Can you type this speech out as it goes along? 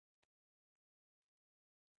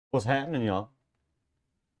What's happening, y'all?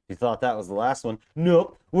 You thought that was the last one?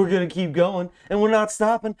 Nope, we're gonna keep going, and we're not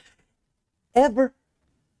stopping ever.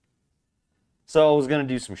 So I was gonna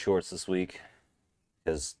do some shorts this week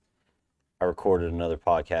because I recorded another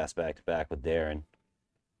podcast back to back with Darren.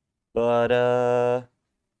 But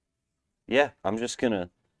yeah, I'm just gonna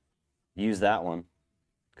use that one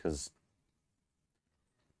because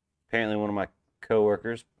apparently one of my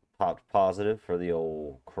coworkers popped positive for the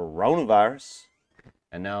old coronavirus,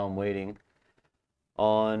 and now I'm waiting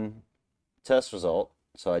on test result,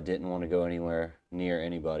 so I didn't want to go anywhere near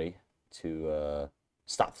anybody to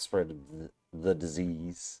stop the spread of the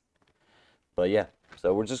disease. But yeah,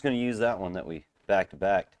 so we're just going to use that one that we back to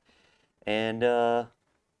back. And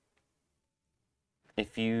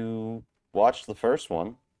if you watched the first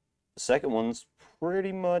one, the second one's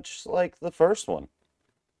pretty much like the first one.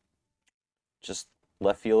 Just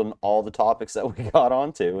left field in all the topics that we got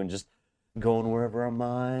onto and just going wherever our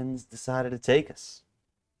minds decided to take us.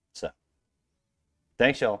 So,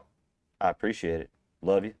 thanks, y'all. I appreciate it.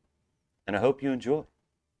 Love you. And I hope you enjoy.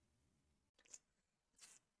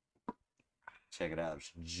 Check it out.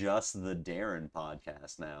 It's just the Darren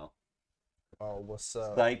podcast now. Oh, what's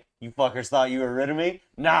up? Like, you fuckers thought you were rid of me?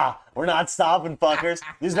 Nah, we're not stopping, fuckers.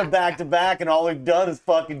 These are back to back, and all we've done is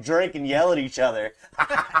fucking drink and yell at each other.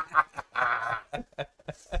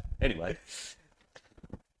 Anyway.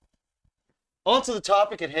 On to the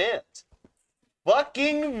topic at hand.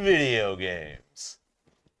 Fucking video games.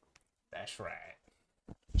 That's right.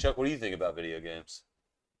 Chuck, what do you think about video games?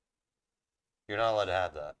 You're not allowed to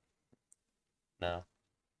have that. No.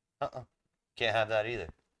 Can't have that either.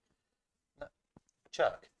 No.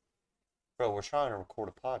 Chuck. Bro, we're trying to record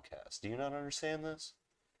a podcast. Do you not understand this?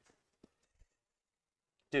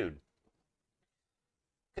 Dude.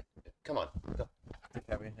 Come on. Go. Do you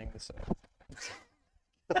have anything to say? Get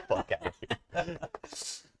the fuck out of here.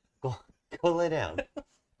 Go lay down.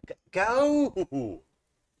 Go!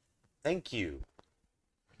 Thank you.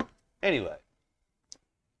 Anyway,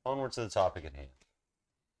 onward to the topic at hand.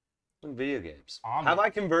 Video games. Have I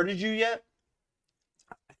converted you yet?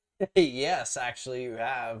 Yes, actually, you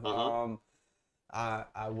have. Uh-huh.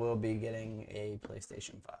 I will be getting a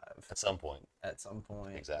PlayStation 5 At some point.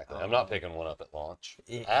 Exactly. I'm not picking one up at launch.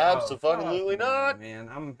 Yeah, Absolutely not. Man,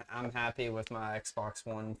 I'm happy with my Xbox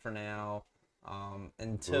One for now.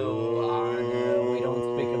 Until I know we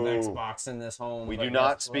don't speak of Xbox in this home. We do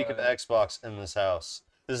not speak of Xbox in this house.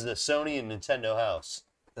 This is the Sony and Nintendo house.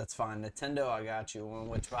 That's fine. Nintendo, I got you one.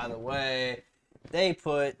 Which, by the way, they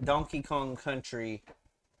put Donkey Kong Country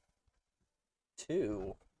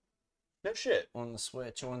 2 No shit. on the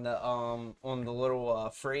Switch on the little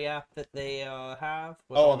free app that they have.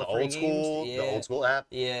 With Oh, all on the free old school, games. the old school app.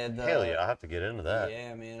 Yeah. Hell yeah, I have to get into that.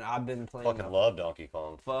 Yeah, man. I've been playing Fucking love Donkey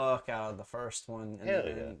Kong. fuck out of the first one, and Hell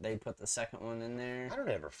then yeah. they put the second one in there. I don't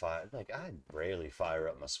ever fire. I rarely fire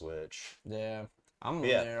up my Switch. Yeah, I'm on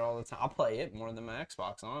Yeah. there all the time. I'll play it more than my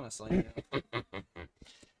Xbox, honestly.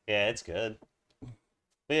 Yeah, it's good.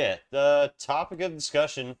 But yeah, the topic of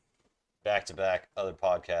discussion, back-to-back other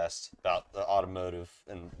podcasts about the automotive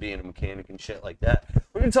and being a mechanic and shit like that.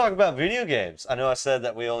 We're going to talk about video games. I know I said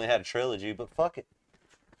that we only had a trilogy, but fuck it.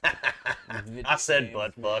 I said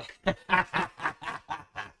butt fuck.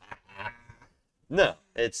 No,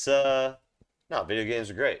 it's, no, video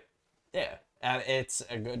games are great. Yeah, it's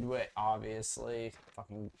a good way, obviously.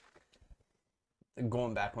 Fucking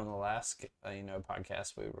going back on the last,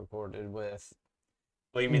 podcast we recorded with.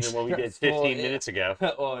 Well, you mean the one we did 15 minutes ago?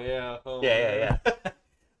 Oh, yeah. Yeah.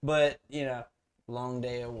 But, long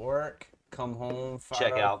day of work, come home,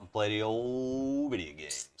 Check out and play the old video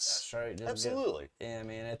games. That's right. Just Absolutely. Yeah,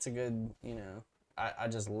 man, it's a good, I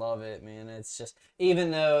just love it, man. It's just,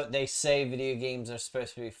 even though they say video games are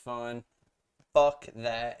supposed to be fun, fuck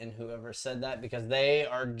that and whoever said that, because they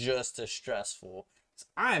are just as stressful.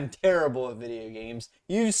 I'm terrible at video games.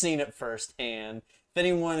 You've seen it firsthand. If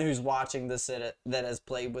anyone who's watching this that has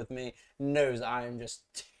played with me knows I am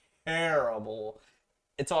just terrible.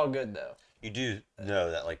 It's all good, though. You do know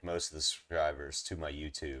that like most of the subscribers to my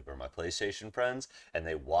YouTube are my PlayStation friends, and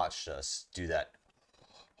they watched us do that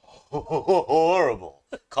horrible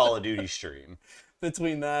Call of Duty stream.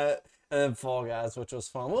 Between that and then Fall Guys, which was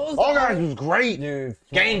fun. What was Fall that? Guys was great. Dude,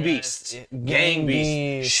 Gang Fall Beasts. Guys. Gang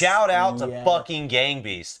Beasts. Shout out to fucking Gang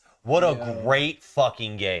Beasts. What a great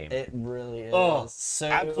fucking game. It really is. Oh, so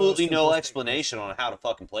absolutely no simplistic. explanation on how to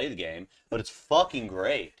fucking play the game, but it's fucking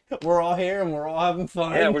great. We're all here and we're all having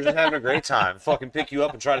fun. Yeah, we're just having a great time. Fucking pick you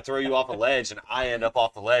up and try to throw you off a ledge, and I end up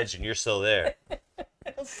off the ledge, and you're still there.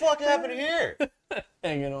 What the fuck happened here?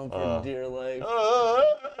 Hanging on for dear life.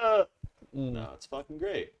 No, it's fucking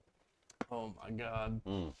great. Oh my god.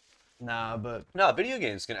 Mm. Nah, but No, video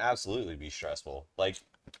games can absolutely be stressful. Like,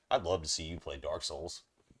 I'd love to see you play Dark Souls.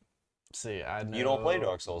 see, I know You don't play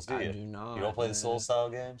Dark Souls, do you? I do not. You don't play the man. Souls style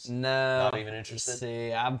games? No. Not even interested?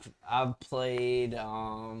 See, I've played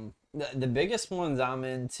the biggest ones I'm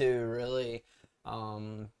into really.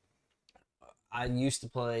 I used to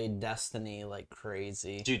play Destiny like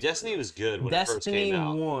crazy. Dude, Destiny was good when it first Destiny came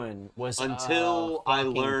out. 1 was Until I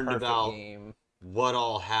fucking learned perfect about game. what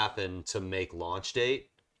all happened to make launch date,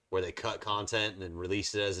 where they cut content and then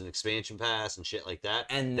released it as an expansion pass and shit like that.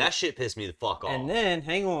 And- that shit pissed me the fuck off. And then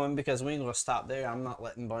hang on, because we ain't gonna stop there. I'm not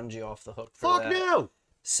letting Bungie off the hook for fuck that. no!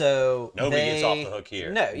 So Nobody they, gets off the hook here.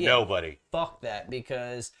 No, yeah, Nobody. fuck that,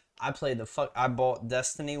 because I played I bought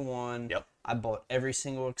Destiny 1. Yep. I bought every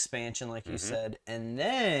single expansion, like you Mhm. said, and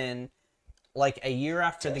then, like a year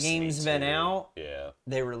after the Destiny game's been 2. out, Yeah.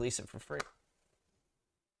 they release it for free.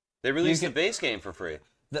 They released You the base game for free.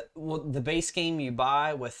 The base game you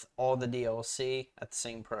buy with all the DLC at the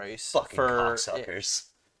same price. Fucking for cocksuckers.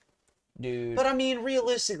 dude. But I mean,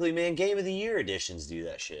 realistically, man, Game of the Year editions do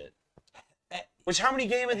that shit. Which, how many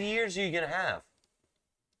Game of the Years are you gonna have?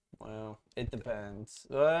 Well, it depends.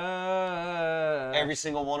 Every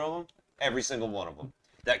single one of them? Every single one of them.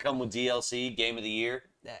 That come with DLC, Game of the Year?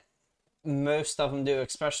 Most of them do,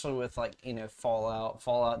 especially with Fallout.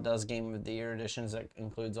 Fallout does Game of the Year editions that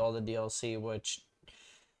includes all the DLC, which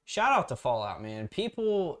shout out to Fallout, man.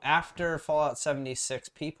 People after Fallout 76,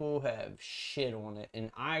 people have shit on it,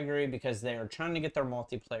 and I agree, because they are trying to get their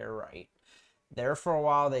multiplayer right. There for a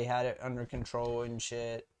while they had it under control and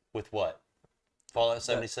shit. With what? Fallout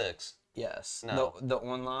 76. Yes. No. The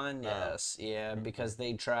online, No. yes. Yeah, because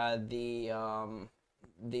they tried the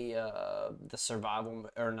survival,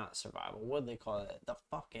 or not survival, what do they call it? The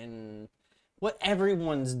fucking what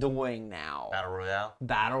everyone's doing now. Battle Royale?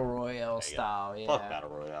 Battle Royale There you go. style, yeah. Fuck Battle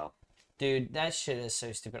Royale. Dude, that shit is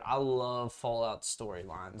so stupid. I love Fallout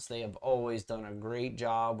storylines. They have always done a great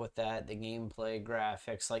job with that. The gameplay,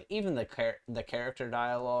 graphics, like even the character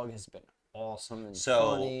dialogue has been awesome and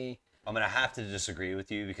So, funny. I'm gonna have to disagree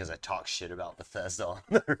with you because I talked shit about Bethesda on,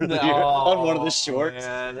 on one of the shorts.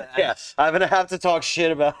 Man. Yeah, I'm gonna have to talk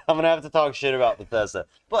shit about Bethesda.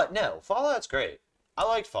 But no, Fallout's great. I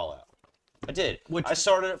liked Fallout. I did. I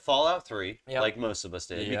started at Fallout 3, Yep. like most of us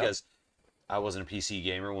did, Yep. because I wasn't a PC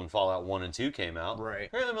gamer when Fallout 1 and 2 came out. Right.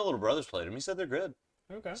 Apparently my little brothers played them. He said they're good.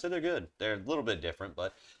 Okay. Said they're good. They're a little bit different,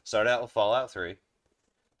 but started out with Fallout 3.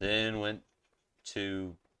 Then went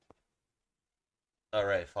to... All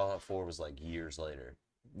right, Fallout 4 was like years later.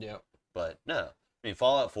 Yep. But no, I mean,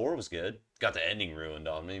 Fallout 4 was good. Got the ending ruined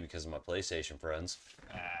on me because of my PlayStation friends.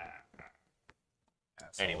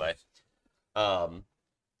 Anyway,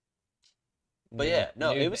 but yeah,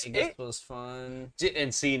 no, New it was Vegas was fun.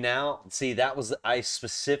 And that was, I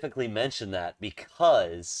specifically mentioned that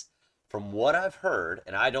because from what I've heard,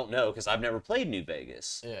 and I don't know because I've never played New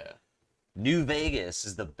Vegas. Yeah. New Vegas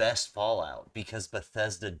is the best Fallout because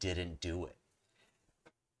Bethesda didn't do it.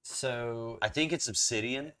 So I think it's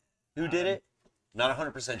Obsidian who did it. Not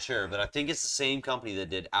 100% sure, but I think it's the same company that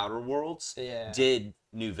did Outer Worlds. Yeah. Did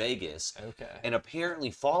New Vegas. Okay. And apparently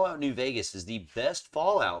Fallout New Vegas is the best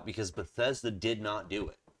Fallout because Bethesda did not do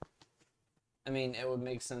it. I mean, it would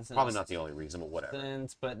make sense. Probably not the only reason, but whatever.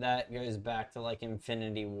 Sense, but that goes back to like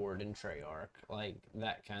Infinity Ward and Treyarch, like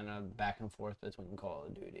that kind of back and forth between Call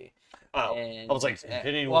of Duty. Oh, And, I was like,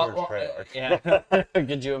 Infinity well, Ward Treyarch. Yeah.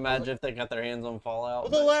 Could you imagine if they got their hands on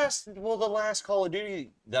Fallout? Well, the last Call of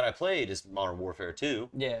Duty that I played is Modern Warfare 2,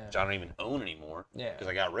 Yeah. which I don't even own anymore Yeah. because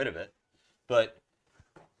I got rid of it. But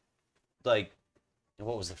like,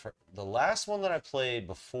 what was the last one that I played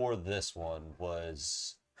before this one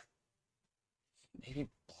was maybe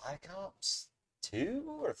Black Ops 2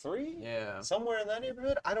 or 3? Yeah. Somewhere in that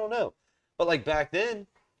neighborhood. I don't know. But like back then,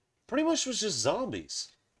 pretty much was just zombies.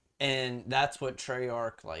 And that's what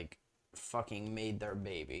Treyarch like fucking made their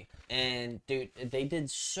baby. And dude, they did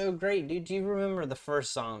so great, dude. Do you remember the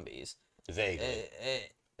first Zombies? Vaguely.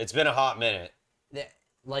 It's been a hot minute.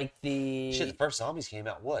 Like the Shit, the first zombies came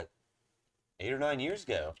out what? 8 or 9 years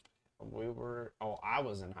ago. I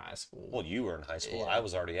was in high school. Well, you were in high school. Yeah. I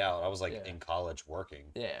was already out. I was like Yeah. in college working.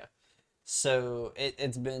 Yeah. So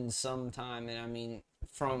it's been some time, and I mean,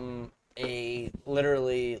 from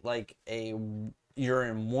literally like you're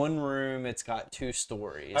in one room, it's got two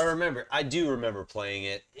stories. I do remember playing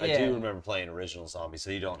it. I Yeah. do remember playing original zombies,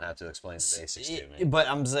 so you don't have to explain the basics to me. But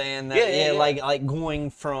I'm saying that, Yeah. like going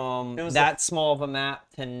from It was that small of a map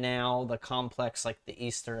to now the complex, like the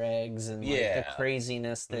Easter eggs and like Yeah. the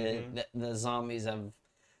craziness that, Mhm. that the zombies have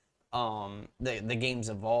the game's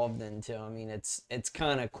evolved into. I mean, it's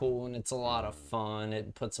kind of cool and it's a lot of fun.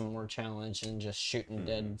 It puts some more challenge than just shooting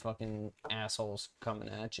dead fucking assholes coming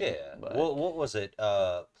at you. Yeah. But What was it?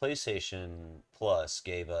 PlayStation Plus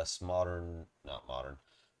gave us not modern,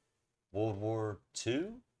 World War II?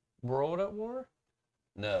 World at War,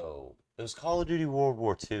 No, it was Call of Duty World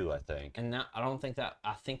War II, I think. and that I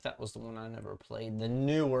think that was the one I never played. The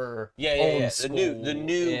newer, Yeah. old The school,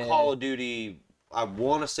 new yeah. Call of Duty. I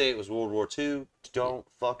want to say it was World War II. Don't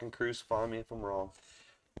fucking crucify me if I'm wrong.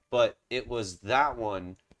 But it was that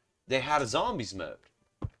one. They had a zombies mode.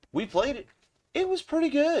 We played it. It was pretty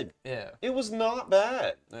good. Yeah, It was not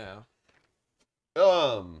bad. yeah.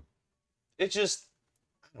 It just,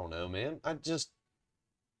 I don't know, man.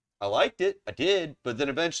 I liked it. I did. But then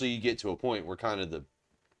eventually you get to a point where kind of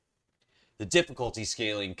the difficulty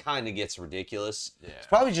scaling kind of gets ridiculous. Yeah. It's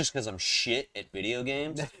probably just because I'm shit at video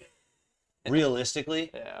games. Realistically.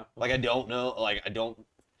 Yeah. Like, I don't know. Like,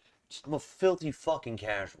 I'm a filthy fucking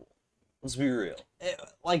casual. Let's be real.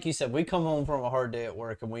 Like you said, we come home from a hard day at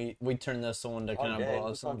work and we turn this on to kind of blow What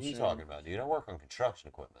the some fuck are you shit. talking about, dude? I work on construction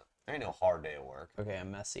equipment. There ain't no hard day at work. Okay, a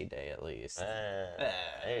messy day at least. There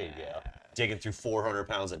you go. Digging through 400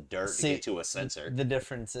 pounds of dirt to get to a sensor. The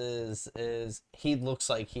difference is he looks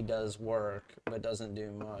like he does work but doesn't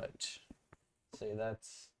do much. See,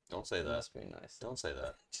 Don't say that. must be nice. Don't say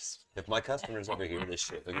that. If my customers ever hear this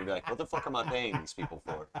shit, they're gonna be like, "What the fuck am I paying these people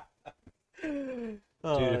for?" Dude,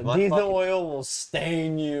 if my diesel fucking- oil will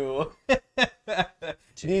stain you.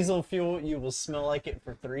 Diesel fuel, you will smell like it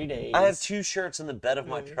for 3 days. I have 2 shirts in the bed of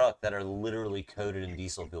my truck that are literally coated in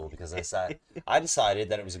diesel fuel because I decided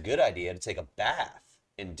that it was a good idea to take a bath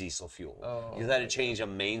in diesel fuel because I had to change a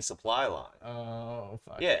main supply line. Oh,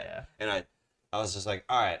 fuck Yeah. And I was just like,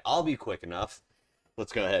 all right, I'll be quick enough.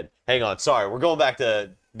 Let's go ahead. Hang on. Sorry. We're going back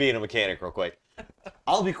to being a mechanic real quick.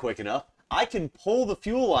 I'll be quick enough. I can pull the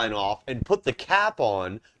fuel line off and put the cap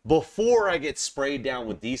on before I get sprayed down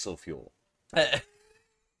with diesel fuel.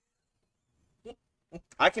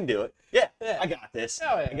 I can do it. Yeah. I got this.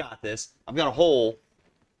 Oh, yeah. I got this. I've got a hole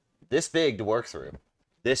this big to work through.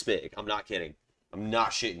 This big. I'm not kidding. I'm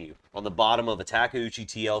not shitting you. On the bottom of a Takeuchi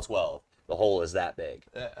TL12, the hole is that big.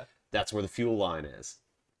 Yeah. That's where the fuel line is.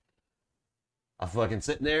 I'm fucking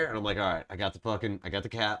sitting there and I'm like, all right, I got the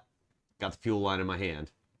cap, got the fuel line in my hand.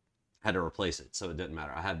 Had to replace it, so it didn't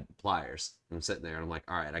matter. I had pliers. And I'm sitting there and I'm like,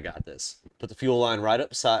 all right, I got this. Put the fuel line right up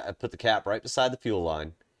beside, I put the cap right beside the fuel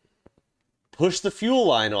line. Push the fuel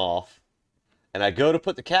line off, and I go to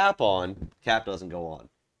put the cap on, cap doesn't go on.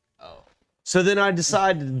 Oh. So then I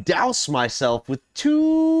decided to douse myself with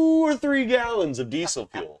 2 or 3 gallons of diesel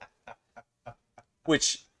fuel.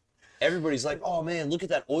 Which everybody's like, oh man, look at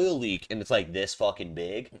that oil leak. And it's like this fucking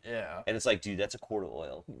big. Yeah. And it's like, dude, that's a quart of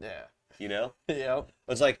oil. Yeah. You know? Yep.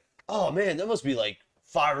 It's like, oh man, that must be like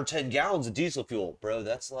 5 or 10 gallons of diesel fuel. Bro,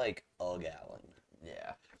 that's like a gallon.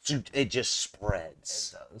 Yeah. Dude, it just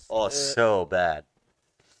spreads. It does. Oh, so bad.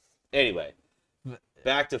 Anyway,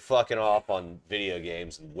 back to fucking off on video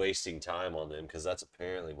games and wasting time on them, because that's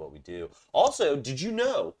apparently what we do. Also, did you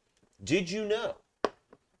know,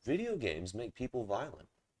 video games make people violent?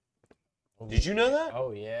 Did you know that? Oh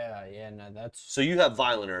yeah, yeah. No, that's. So you have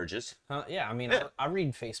violent urges. Yeah, I mean, Yeah. I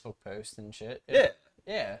read Facebook posts and shit. Yeah.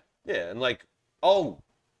 Yeah. Yeah, and like, oh,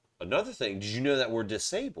 another thing, did you know that we're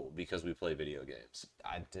disabled because we play video games?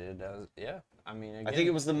 I did. Yeah. I mean, again, I think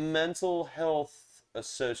it was the Mental Health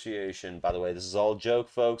Association. By the way, this is all joke,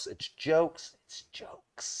 folks. It's jokes. It's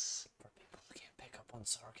jokes. for people who can't pick up on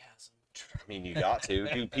sarcasm. I mean, you got to.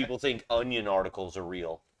 Do people think Onion articles are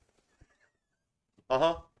real?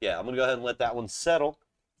 Uh-huh. Yeah, I'm going to go ahead and let that one settle.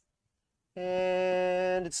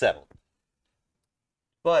 And it's settled.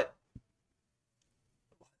 But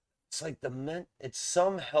it's like it's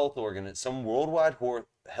some health organ, some worldwide horse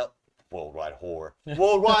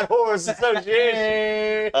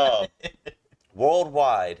association.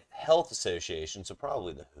 Worldwide Health Association, so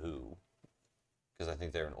probably the WHO, because I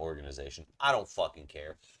think they're an organization. I don't fucking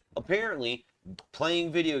care. Apparently,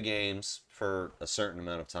 playing video games for a certain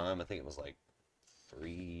amount of time, I think it was like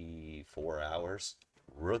 3-4 hours,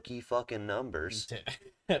 rookie fucking numbers.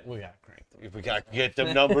 We got cranked. If we got to get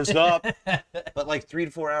them numbers up. But like 3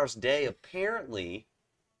 to 4 hours a day apparently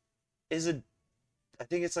I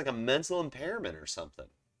think it's like a mental impairment or something.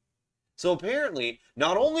 So apparently,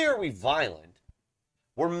 not only are we violent,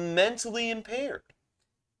 we're mentally impaired.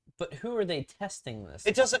 But who are they testing this?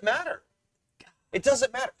 It doesn't matter. It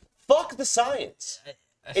doesn't matter. Fuck the science.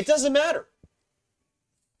 It doesn't matter.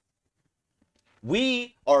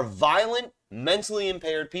 We are violent, mentally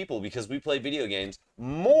impaired people because we play video games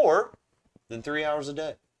more than 3 hours a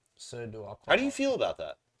day. So do alcohol. How do you feel about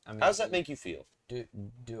that? I mean, How does that make you feel?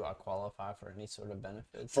 do I qualify for any sort of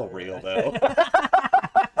benefits? For or- real though.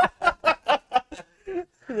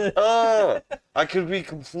 I could be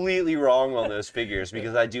completely wrong on those figures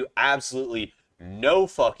because I do absolutely no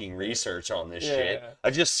fucking research on this shit. Yeah. I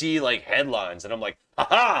just see like headlines and I'm like,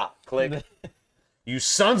 aha, click. You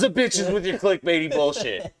sons of bitches with your clickbaity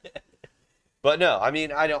bullshit. But no, I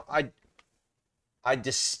mean, I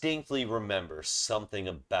distinctly remember something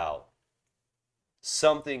about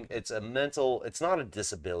something. It's not a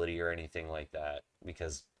disability or anything like that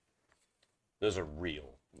because those are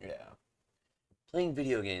real. Yeah. Playing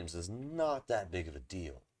video games is not that big of a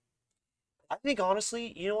deal. I think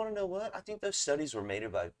honestly, you want to know what? I think those studies were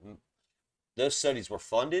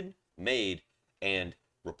funded, made, and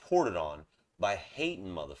reported on by hating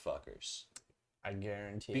motherfuckers. I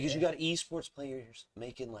guarantee. Because it. you got esports players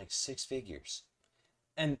making like six figures.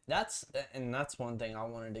 And that's one thing I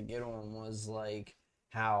wanted to get on was like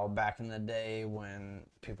how back in the day when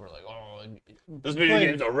people were like, oh, Those video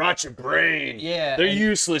games will rot your brain. Yeah, They're and-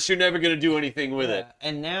 useless. You're never going to do anything with it.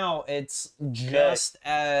 And now it's just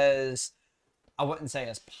as, I wouldn't say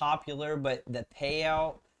as popular, but the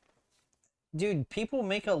payout, dude, people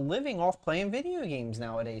make a living off playing video games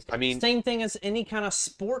nowadays. I mean- same thing as any kind of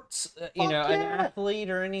sports, an yeah. athlete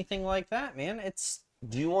or anything like that, man. It's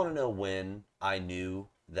Do you want to know when I knew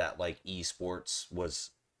that like esports was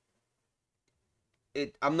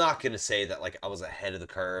I'm not going to say that like I was ahead of the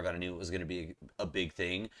curve and I knew it was going to be a big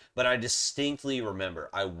thing, but I distinctly remember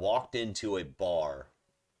I walked into a bar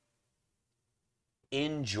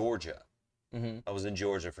in Georgia. Mhm. I was in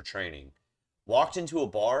Georgia for training. Walked into a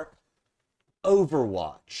bar.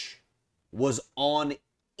 Overwatch was on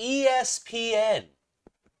ESPN.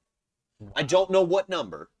 I don't know what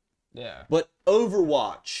number, yeah. but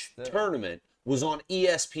Overwatch Yeah. tournament was on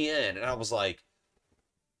ESPN, and I was like,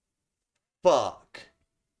 fuck.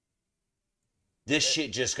 This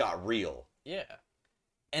shit just got real. Yeah.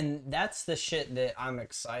 And that's the shit that I'm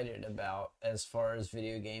excited about as far as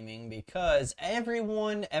video gaming, because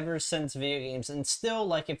everyone ever since video games, and still,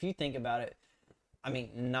 like, if you think about it, I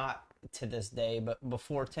mean, not to this day, but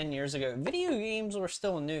before 10 years ago, video games were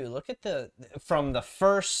still new. Look at from the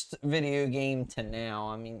first video game to now.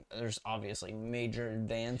 I mean, there's obviously major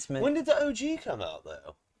advancement. When did the OG come out,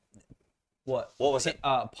 though? What was it?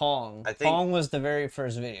 Pong. I think- Pong was the very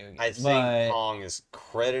first video game. I think but- Pong is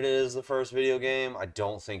credited as the first video game. I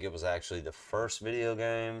don't think it was actually the first video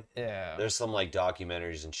game. Yeah. There's some like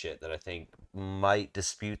documentaries and shit that I think might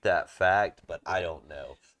dispute that fact, but I don't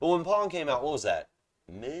know. But when Pong came out, what was that?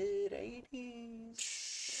 Mid-80s?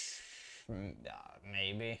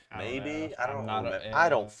 Maybe. Maybe? I I'm don't not a- remember. I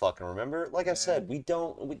don't fucking remember. Like I said,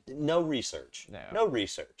 no research. No. No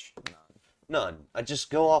research. None. I just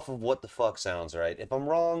go off of what the fuck sounds right. If I'm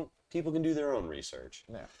wrong, people can do their own research.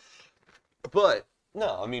 Yeah. But,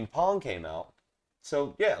 no, I mean, Pong came out.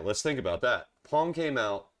 So, yeah, let's think about that. Pong came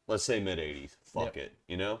out, let's say mid-80s. Fuck Yep. it,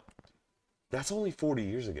 you know? That's only 40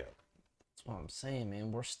 years ago. That's what I'm saying,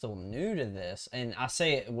 man. We're still new to this. And I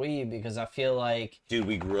say it we because I feel like Dude,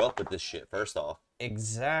 we grew up with this shit, first off.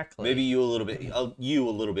 exactly. Maybe you a little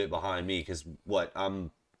bit behind me, because what,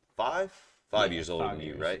 I'm 5 Yeah, years older 5 than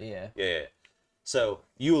you, years, right? yeah. Yeah. So,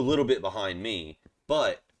 you a little bit behind me,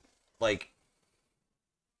 but, like,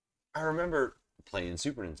 I remember playing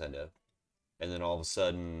Super Nintendo, and then all of a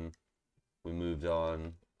sudden, we moved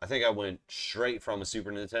on. I think I went straight from a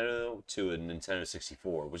Super Nintendo to a Nintendo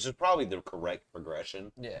 64, which is probably the correct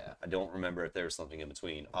progression. Yeah. I don't remember if there was something in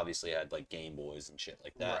between. Obviously, I had, like, Game Boys and shit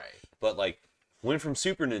like that. Right. But, like, went from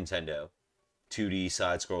Super Nintendo, 2D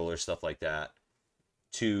side-scroller, stuff like that,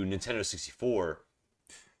 to Nintendo 64,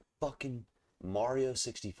 fucking Mario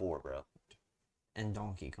 64, bro. And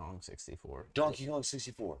Donkey Kong 64. Donkey Kong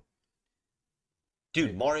 64.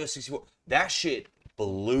 Dude, Mario 64. That shit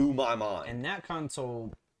blew my mind. And that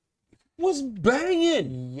console, Was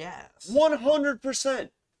banging. yes. 100%.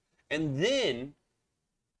 And then,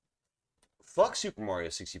 fuck Super Mario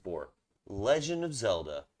 64. Legend of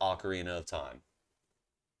Zelda, Ocarina of Time.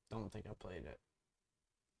 Don't think I played it.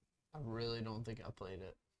 I really don't think I played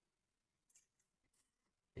it.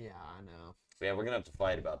 Yeah, I know. Yeah, we're gonna have to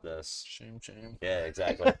fight about this. Shame. Yeah,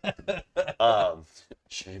 exactly.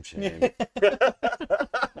 Shame. I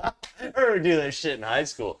remember doing that shit in high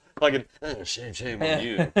school. Fucking, shame on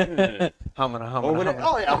you. Or when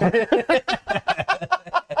oh yeah.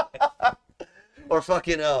 Or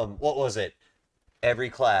fucking what was it? Every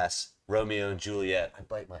class, Romeo and Juliet. I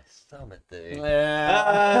bite my thumb at the.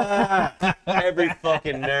 Yeah. Every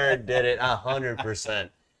fucking nerd did it 100%.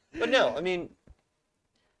 But no, I mean,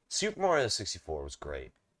 Super Mario 64 was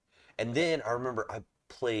great. And then I remember I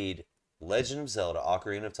played Legend of Zelda: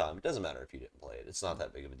 Ocarina of Time. It doesn't matter if you didn't play it. It's not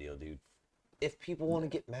that big of a deal, dude. If people want to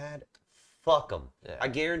get mad, fuck them. Yeah. I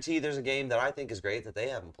guarantee there's a game that I think is great that they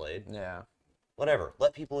haven't played. Yeah, Whatever.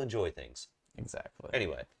 Let people enjoy things. exactly.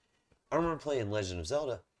 Anyway, I remember playing Legend of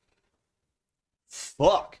Zelda.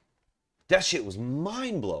 Fuck. That shit was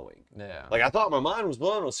mind-blowing. Yeah. Like, I thought my mind was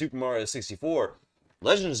blown on Super Mario 64.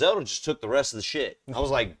 Legend of Zelda just took the rest of the shit. I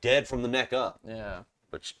was like dead from the neck up. Yeah.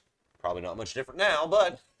 Which, probably not much different now,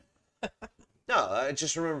 but... No, I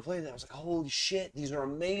just remember playing that. I was like, holy shit, these are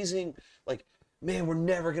amazing. Like, man, we're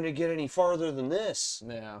never going to get any farther than this.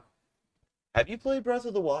 Yeah. Have you played Breath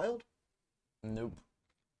of the Wild? Nope.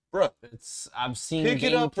 Bruh, I've seen Pick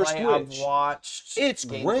it up for gameplay, I've Switch. watched It's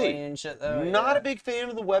gameplay great. and shit though. not a big fan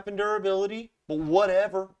of the weapon durability, but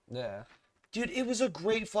whatever. Yeah. Dude, it was a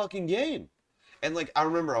great fucking game. And, like, I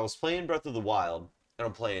remember I was playing Breath of the Wild, and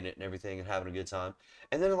I'm playing it and everything and having a good time.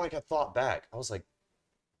 And then, like, I thought back. I was like,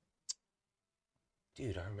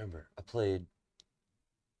 dude, I remember I played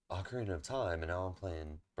Ocarina of Time, and now I'm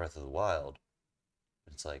playing Breath of the Wild.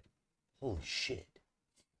 And it's like, holy shit.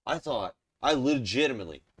 I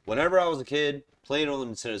legitimately, whenever I was a kid playing on the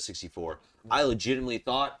Nintendo 64, I legitimately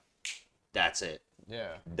thought, that's it.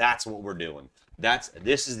 Yeah. That's what we're doing.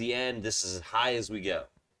 This is the end. This is as high as we go.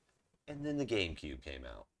 And then the GameCube came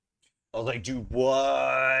out. I was like, dude,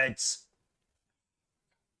 what?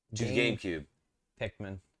 Dude, the GameCube.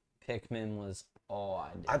 Pikmin was all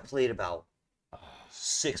I did. I played about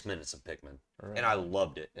 6 minutes of Pikmin, and I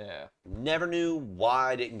loved it. Yeah. Never knew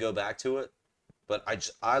why I didn't go back to it, but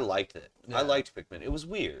I liked it. Yeah. I liked Pikmin. It was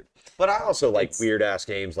weird. But I also like weird-ass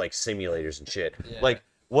games like simulators and shit. Yeah. Like,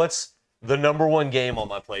 what's the #1 game on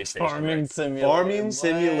my PlayStation? Farming Simulator. Farming boy.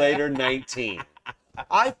 Simulator 19.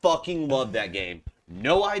 I fucking love that game.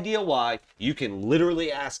 No idea why. You can literally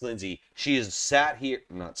ask Lindsay. She has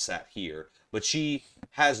not sat here, but she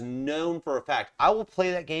has known for a fact. I will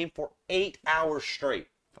play that game for 8 hours straight.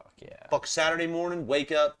 Fuck yeah. Fuck Saturday morning,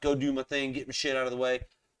 wake up, go do my thing, get my shit out of the way.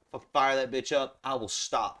 Fuck fire that bitch up. I will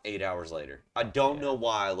stop 8 hours later. I don't know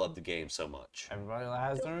why I love the game so much. Everybody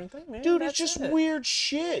has their own thing, man. Dude, That's it's just it. weird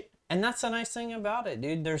shit. And that's the nice thing about it,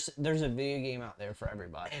 dude. There's a video game out there for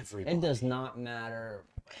everybody. Everybody. It does not matter.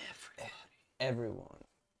 Everyone.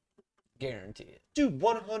 Guarantee it. Dude,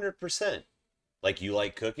 100%. Like, you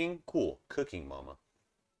like cooking? Cool. Cooking Mama.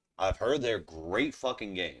 I've heard they're great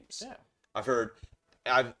fucking games. Yeah.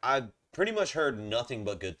 I've pretty much heard nothing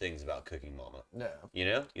but good things about Cooking Mama. Yeah. You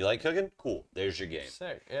know? You like cooking? Cool. There's your game.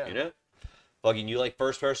 Sick. Yeah. You know? Fucking you like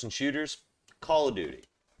first person shooters? Call of Duty.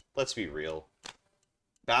 Let's be real.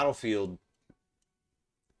 Battlefield,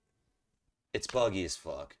 it's buggy as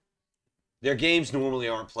fuck. Their games normally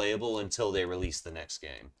aren't playable until they release the next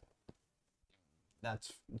game.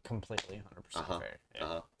 That's completely 100% fair.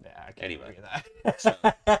 Yeah. Yeah, I can't Anyway. argue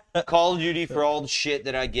that. Call of Duty, for all the shit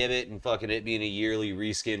that I give it, and fucking it being a yearly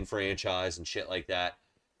reskin franchise and shit like that,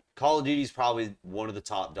 Call of Duty's probably one of the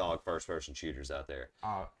top dog first-person shooters out there.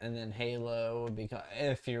 And then Halo would be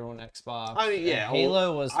if you're on Xbox. I mean, yeah, And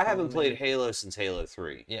Halo was. I haven't probably- played Halo since Halo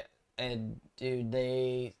 3. Yeah, and dude,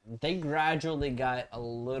 they gradually got a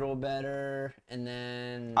little better, and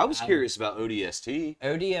then I was curious about ODST,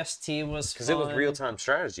 ODST was because it was fun. real-time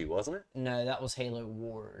strategy, wasn't it? No, that was Halo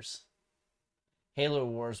Wars. Halo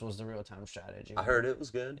Wars was the real-time strategy. I heard it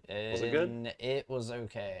was good. Was it good? And it was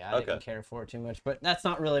okay. I Okay. didn't care for it too much, but that's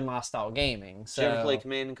not really my style gaming. So Did you ever play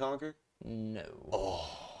Command and Conquer? no.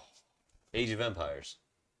 Oh, Age of Empires.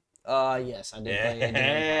 Yes, I did play Age of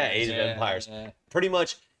Empires. Age of Empires. Yeah. Pretty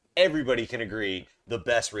much everybody can agree the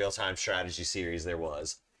best real-time strategy series there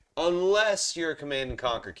was. Unless you're a Command and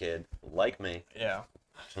Conquer kid, like me. Yeah.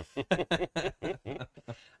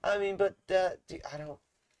 I mean, but dude, I don't...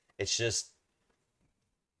 It's just...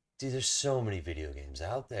 Dude, there's so many video games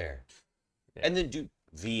out there. Yeah. And then, dude,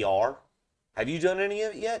 VR. Have you done any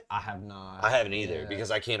of it yet? I have not. I haven't either, Yeah.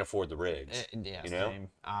 because I can't afford the rigs. Yeah, you know? same.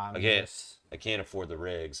 Again, I can't afford the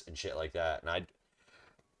rigs and shit like that. And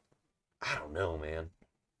I don't know, man.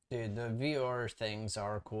 Dude, the VR things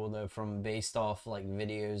are cool though, from based off like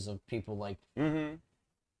videos of people like. Mm-hmm.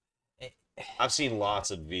 I've seen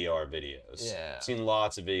lots of VR videos. Yeah. I've seen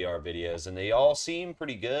lots of VR videos, and they all seem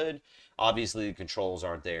pretty good. Obviously, the controls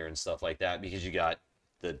aren't there and stuff like that because you got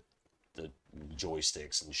the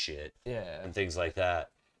joysticks and shit Yeah. and things like that.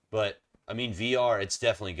 But I mean, VR, it's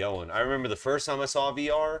definitely going. I remember the first time I saw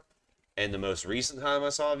VR, and the most recent time I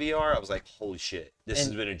saw VR, I was like, "Holy shit, this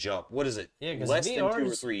has been a jump." What is it? Yeah, 'cause less than 2 or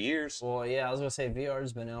VR's 3 years. Well, yeah, I was gonna say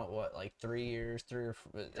VR's been out what, like 3 years, 3 or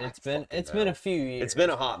 4. It's fucking been know. a few years. It's been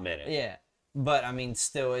a hot minute. Yeah, But I mean,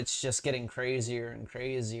 still, it's just getting crazier and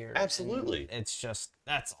crazier. and Absolutely. it's just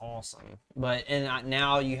that's awesome. But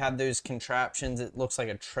now you have those contraptions. It looks like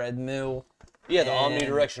a treadmill. Yeah, the And-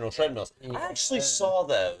 omnidirectional treadmills. I actually Yeah. saw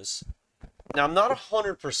those. Now, I'm not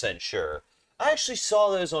 100% sure. I actually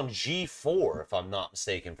saw those on G4, if I'm not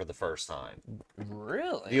mistaken, for the first time.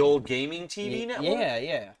 Really? The old gaming TV network? Yeah,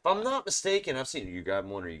 yeah. If I'm not mistaken, I've seen it. You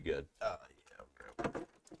grabbing one, or you good? Yeah.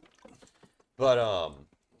 But,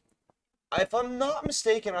 if I'm not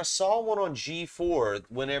mistaken, I saw one on G4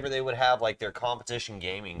 whenever they would have, like, their competition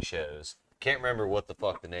gaming shows. Can't remember what the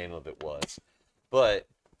fuck the name of it was. But,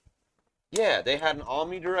 yeah, they had an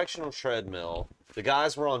omnidirectional treadmill. The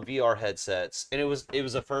guys were on VR headsets, and it was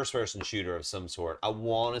a first-person shooter of some sort. I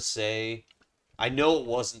want to say, I know it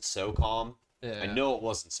wasn't SOCOM. Yeah. I know it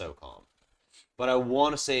wasn't SOCOM. But I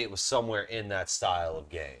want to say it was somewhere in that style of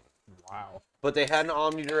game. Wow. But they had an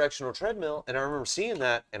omnidirectional treadmill, and I remember seeing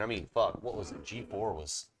that, and I mean, fuck, what was it? G4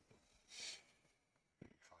 was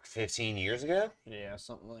 15 years ago? Yeah,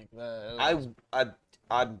 something like that.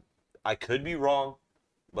 I could be wrong,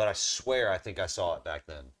 but I swear I think I saw it back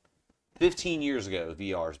then. 15 years ago,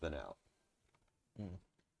 VR's been out.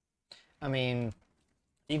 I mean,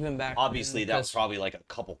 even back. Obviously, then, that was 'cause- probably like a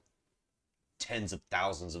couple tens of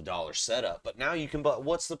thousands of dollars setup, but now you can buy.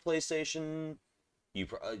 What's the PlayStation? You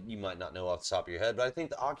might not know off the top of your head, but I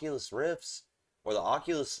think the Oculus Rifts or the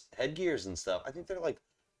Oculus headgears and stuff, I think they're like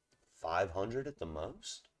 500 at the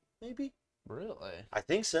most, maybe. Really. I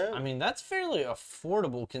think so. I mean, that's fairly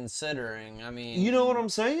affordable considering. I mean, you know what I'm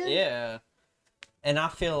saying? Yeah. And I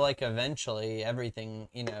feel like eventually everything,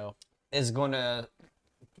 is gonna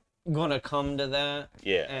come to that,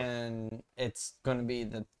 Yeah. and it's gonna be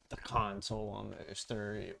the console almost,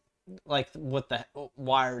 or like what the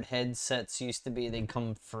wired headsets used to be. They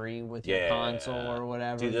come free with your Yeah. console or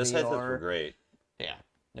whatever. Dude, those headsets VR. were great. Yeah,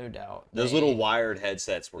 no doubt. Those They- little wired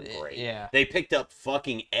headsets were great. Yeah. They picked up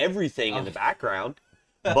fucking everything in the background,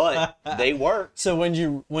 but they worked. So when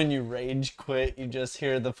you rage quit, you just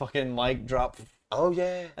hear the fucking mic drop, Oh,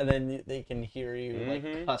 yeah. and then they can hear you Mhm.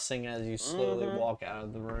 like cussing as you slowly Mhm. walk out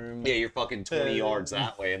of the room. Yeah, you're fucking 20 yards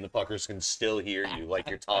that way, and the fuckers can still hear you like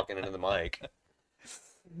you're talking into the mic.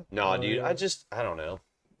 No, dude, I don't know.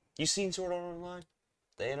 You seen Sword Art Online?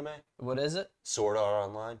 The anime? What is it? Sword Art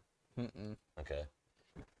Online? Mm-mm. Okay.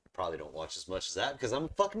 Probably don't watch as much as that because I'm a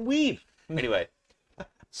fucking weeb. Anyway,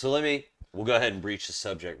 so we'll go ahead and breach the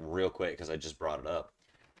subject real quick because I just brought it up.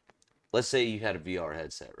 Let's say you had a VR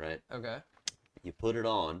headset, right? Okay. You put it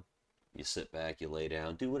on, you sit back, you lay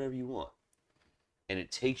down, do whatever you want. And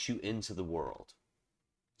it takes you into the world.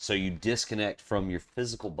 So you disconnect from your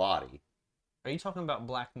physical body. Are you talking about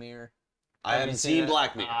Black Mirror? I Have haven't you seen it?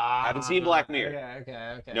 Black Mirror. I haven't seen Black Mirror.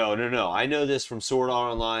 Okay. No. I know this from Sword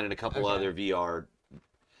Art Online and a couple Okay. other VR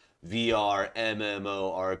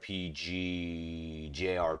MMORPG,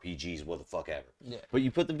 JRPGs, what the fuck ever. Yeah. But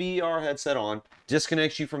you put the VR headset on,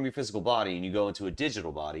 disconnects you from your physical body, and you go into a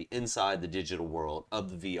digital body inside the digital world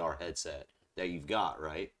of the VR headset that you've got,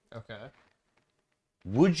 right? Okay.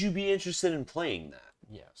 Would you be interested in playing that?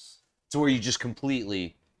 Yes. To where you just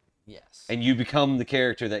completely, Yes. and you become the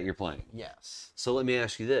character that you're playing. Yes. So let me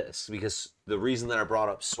ask you this, because the reason that I brought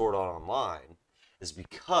up Sword Art Online is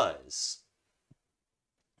because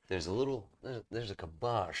there's a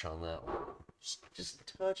kibosh on that one. Just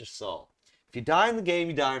a touch of salt. If you die in the game,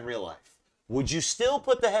 you die in real life. Would you still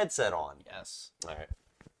put the headset on? Yes. All right.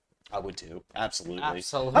 I would too. Absolutely.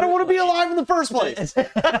 Absolutely. I don't want to be alive in the first place.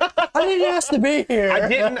 I didn't ask to be here. I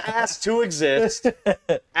didn't ask to exist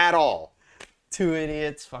at all. Two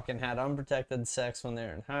idiots fucking had unprotected sex when they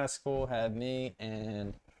were in high school, had me,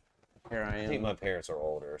 and here I I am. think my parents are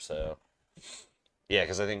older, so yeah,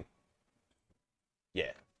 because I think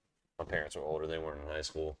my parents were older. They weren't in high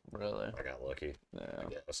school. Really? I got lucky. Yeah. I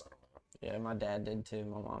guess I don't know. Yeah, my dad did too.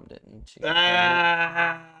 My mom didn't. She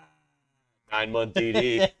 9-month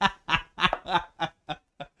DD.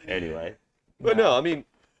 Anyway, but no, I mean,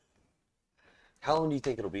 how long do you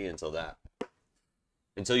think it'll be until that?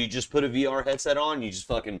 Until you just put a VR headset on, you just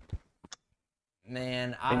fucking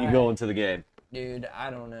Man, and you go into the game. Dude, I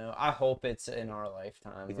don't know. I hope it's in our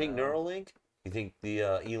lifetime. You think Neuralink? You think the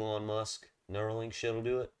Elon Musk Neuralink shit will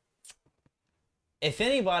do it? If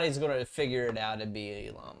anybody's gonna figure it out, it'd be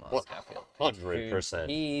Elon Musk. I feel like. 100%.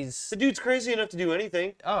 He's The dude's crazy enough to do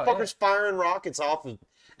anything. Oh, Fucker's firing rockets out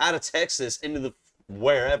of Texas into the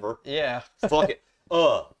wherever. yeah. Fuck it.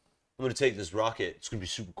 I'm gonna take this rocket. It's gonna be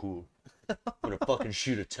super cool. I'm gonna fucking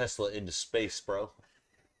shoot a Tesla into space, bro.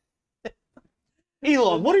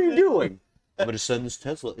 Elon, what are you doing? I'm gonna send this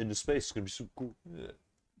Tesla into space. It's gonna be super cool.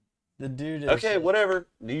 The dude is Okay, whatever.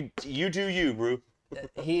 You do you, bro.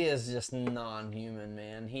 he is just non-human,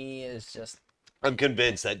 man. He is just I'm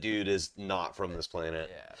convinced that dude is not from this planet.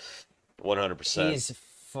 yeah. 100%. He's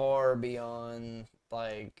far beyond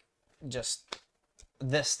like just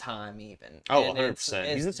this time even. Oh, And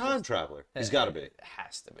 100%. He's a it's time just- traveler. He's got to be. It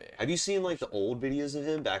has to be. Have you seen like the old videos of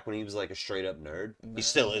him back when he was like a straight up nerd? He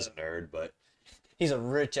still is a nerd, but He's a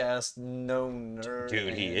rich ass no nerd.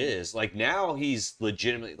 dude, he man. is. Like now he's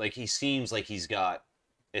legitimately like he seems like he's got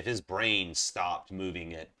if his brain stopped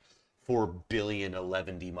moving at 4 billion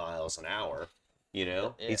 11 miles an hour, you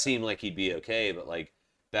know? Yeah. He seemed like he'd be okay, but like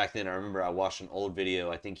back then I remember I watched an old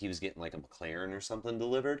video, I think he was getting like a McLaren or something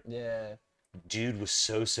delivered. Yeah. Dude was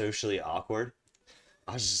so socially awkward.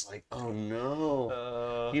 I was just like, oh no.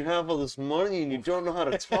 Uh, You have all this money and you don't know how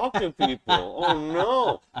to talk to people. Oh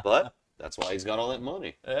no. But that's why he's got all that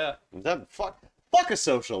money. yeah. Fuck a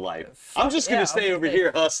social life. I'm just yeah, gonna stay I was over gonna-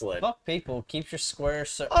 here hustling. Fuck people. Keep your square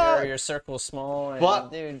your circle small. And,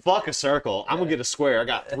 Fuck, dude. fuck a circle. I'm gonna get a square. I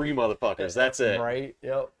got 3 motherfuckers. That's it. Right.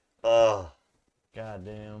 Yep. God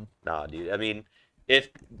damn. Nah, dude. I mean, if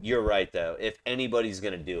you're right though, if anybody's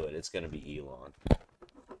gonna do it, it's gonna be Elon.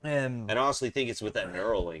 And And I honestly think it's with that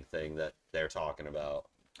Neuralink thing that they're talking about.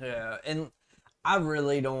 yeah, and I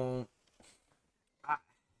really don't.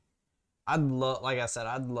 I'd love, like I said,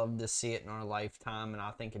 I'd love to see it in our lifetime, and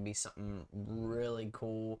I think it'd be something really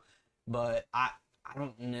cool. But I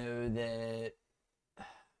don't know that.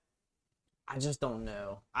 I just don't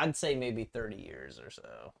know. I'd say maybe 30 years or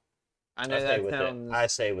so. I know that sounds I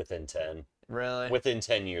say within 10. really, Within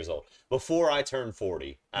 10 years old. Before I turn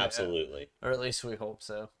 40. Absolutely. or at least we hope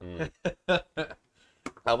so.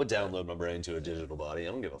 I would download my brain to a digital body.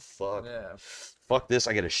 I don't give a fuck. Yeah. Fuck this.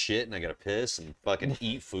 I gotta shit and I gotta piss and fucking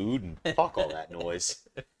eat food and fuck all that noise.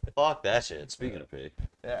 Fuck that shit. Speaking of pig.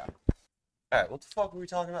 Yeah. Alright, what the fuck were we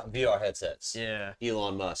talking about? VR headsets. Yeah.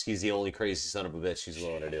 Elon Musk. He's the only crazy son of a bitch who's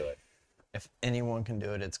willing to do it. If anyone can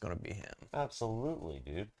do it, it's gonna be him. Absolutely,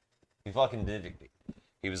 dude. He fucking did it.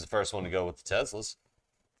 He was the first one to go with the Teslas.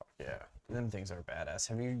 Yeah, them things are badass.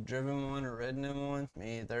 Have you driven one or ridden in one?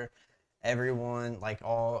 Me either. Everyone, like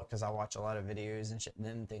all, because I watch a lot of videos and shit.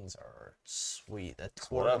 Them things are sweet. The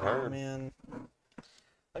what I've torque, heard. man.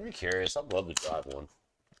 I'd be curious. I'd love to drive one.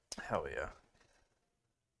 Hell yeah.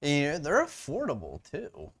 You know, they're affordable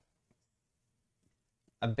too.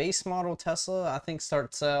 A base model Tesla, I think,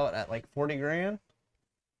 starts out at like 40 grand.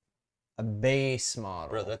 A base model.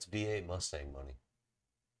 Bro, that's B8 Mustang money.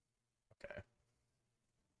 okay.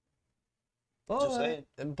 Just saying.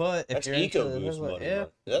 But if That's you're into EcoBoost this, money, yeah, man.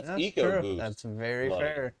 That's true. EcoBoost That's very money.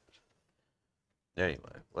 fair.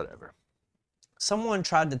 Anyway, whatever. Someone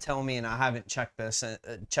tried to tell me, and I haven't checked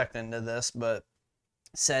into this, but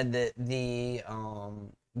said that the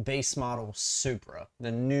base model Supra,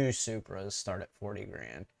 the new Supras, start at 40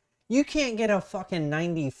 grand. You can't get a fucking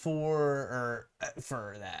 94 or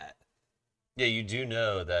for that. Yeah, you do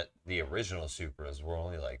know that the original Supras were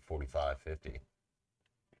only like 45, 50.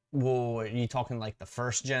 Well, are you talking like the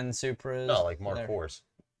first gen Supras? No, like Mark They're- IVs.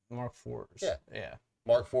 Mark IVs. Yeah. Yeah.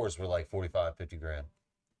 Mark IVs were like 45, 50 grand.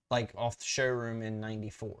 Like off the showroom in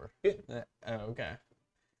 94. Yeah. Oh, okay.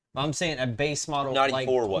 I'm saying a base model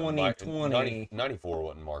 94 like wasn't Mark, 2020. 94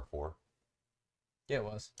 wasn't Mark IV. Yeah, it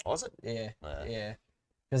was. Was it? Yeah. Nah. Yeah.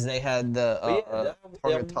 Because they had the But yeah,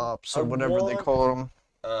 target that- tops I or whatever they want- call them.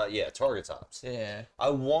 Yeah, target tops. Yeah. I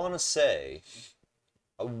want to say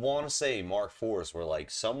Mark IVs were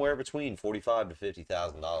like somewhere between $45,000 to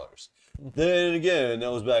 $50,000. Then again,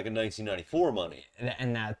 that was back in 1994 money.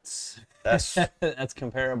 And that's That's that's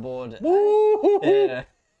comparable to woo. yeah.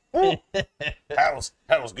 That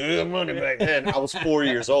was good money back then. I was 4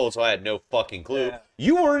 years old, so I had no fucking clue. Yeah.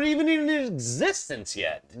 You weren't even in existence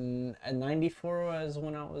yet. And 94 was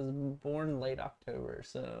when I was born, late October.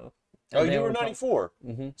 So. Oh, they you were were 94.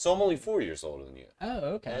 Mm-hmm. So I'm only 4 years older than you. Oh,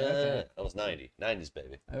 okay. I was 90. 90s,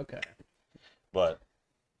 baby. Okay. But,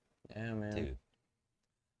 Yeah, man. dude,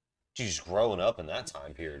 just growing up in that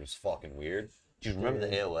time period was fucking weird. Do you remember the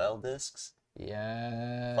Dude. AOL discs?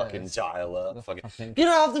 Yeah. Fucking dial up. The Fucking, fucking- get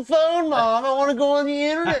off the phone, Mom. I want to go on the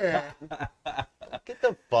internet. Get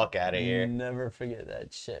the fuck out of here. Never forget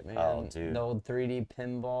that shit, man. Oh, dude. The old 3D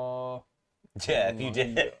pinball. Yeah, Oh if you my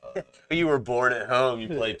did. God. You were bored at home, you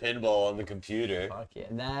play pinball on the computer. Fuck yeah.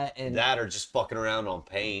 That and That or just fucking around on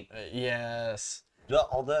paint. yes.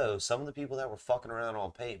 Although some of the people that were fucking around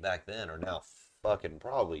on paint back then are now fucking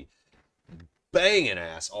probably banging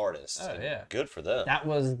ass artists. Oh, and yeah. Good for them. That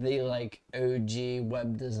was the like OG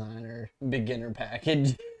web designer beginner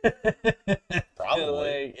package.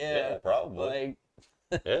 Probably. Like, yeah. probably.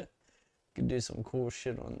 Like Yeah. could do some cool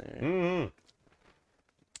shit on there.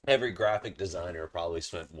 Mm-hmm. Every graphic designer probably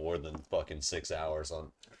spent more than fucking 6 hours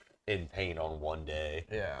in paint on one day.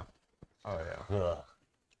 Yeah. Oh yeah. Ugh.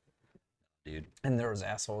 Dude. And there was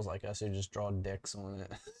assholes like us who just draw dicks on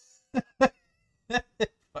it.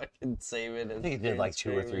 Fucking save it. I think it did like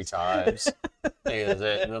 2 or 3 times. I think that's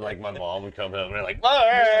it. And then like my mom would come home and like,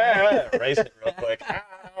 erase it real quick. I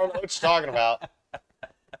don't know what you're talking about.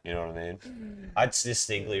 You know what I mean? I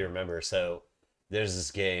distinctly remember. So there's this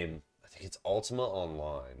game. I think it's Ultima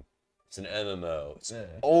Online. It's an MMO. It's an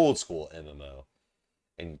old school MMO.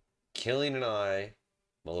 And Killian and I,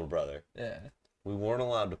 my little brother, we weren't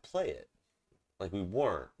allowed to play it. Like we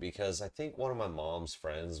weren't, because I think one of my mom's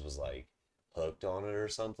friends was like hooked on it or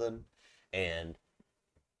something, and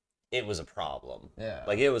it was a problem. Yeah.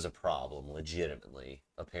 Like it was a problem, legitimately.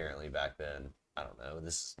 Apparently back then, I don't know.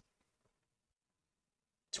 This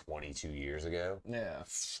is 22 years ago. Yeah.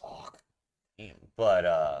 Fuck. Damn.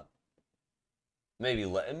 But maybe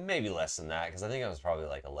less than that, because I think I was probably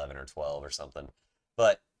like 11 or 12 or something.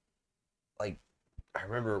 But like I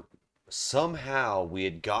remember somehow we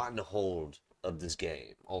had gotten a hold of this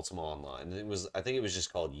game, Ultima Online. I think it was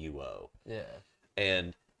just called UO. Yeah.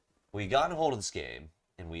 And we got a hold of this game,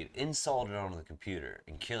 and we had installed it onto the computer.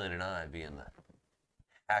 And Killian and I, being the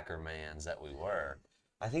hacker mans that we were,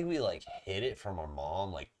 I think we like hid it from our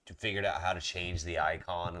mom, like figured out how to change the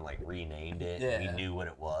icon and like renamed it. Yeah. And we knew what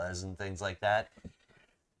it was and things like that.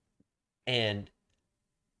 And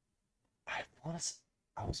I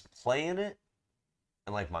was playing it,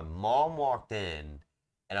 and like my mom walked in,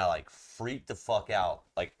 and I like freaked the fuck out.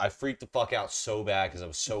 Like I freaked the fuck out so bad because I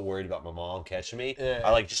was so worried about my mom catching me. Yeah.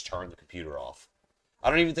 I like just turned the computer off. I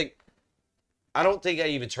don't think I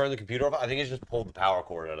even turned the computer off. I think I just pulled the power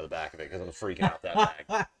cord out of the back of it because I was freaking out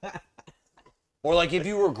that bad. Or like if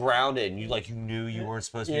you were grounded and you knew you weren't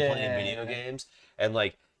supposed to be playing video games, and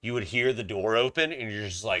like you would hear the door open and you're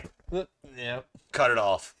just like, Yep. cut it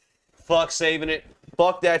off. Fuck saving it.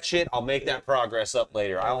 Fuck that shit. I'll make that progress up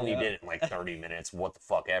later. I only did it in like 30 minutes. What the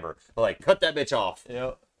fuck ever. But like, cut that bitch off.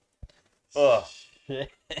 Yep. Ugh.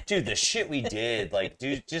 Dude, the shit we did, like,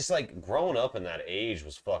 dude, just like growing up in that age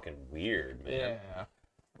was fucking weird, man. Yeah.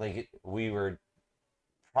 Like, we were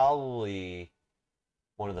probably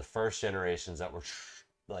one of the first generations that were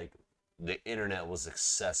like, the internet was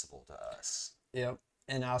accessible to us. Yep.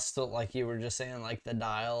 And I still, like you were just saying, like the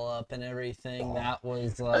dial up and everything, that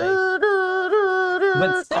was like.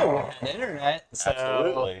 But still, we had internet. So,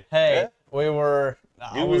 Absolutely. hey, Yeah. we were.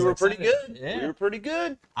 Dude, we were pretty excited. good. Yeah. We were pretty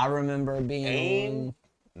good. I remember being. AIM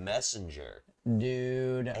Messenger.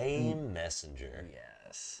 Dude. AIM Messenger.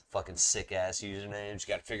 Yes. Fucking sick ass usernames.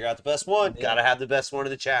 You gotta figure out the best one. Yeah. Gotta have the best one in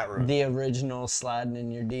the chat room. The original sliding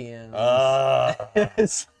in your DMs.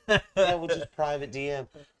 Yeah, we'll just private DM.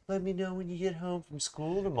 Let me know when you get home from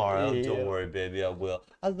school tomorrow. Yeah. Don't worry, baby, I will.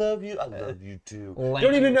 I love you. I love you too. Lame.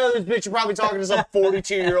 Don't even know this bitch. You're probably talking to some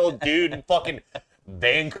 42-year-old dude in fucking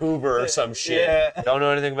Vancouver or some shit. Yeah. Don't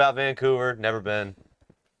know anything about Vancouver. Never been.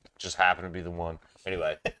 Just happened to be the one.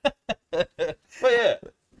 Anyway. But yeah.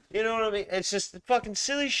 You know what I mean? It's just fucking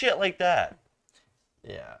silly shit like that.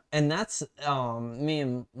 Yeah, and that's me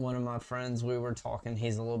and one of my friends, we were talking,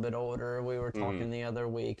 he's a little bit older, we were talking the other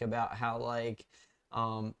week about how like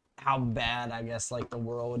how bad I guess like the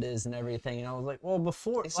world is and everything, and I was like, well,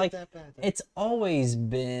 before It's like not that bad, though. it's always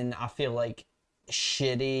been, I feel like,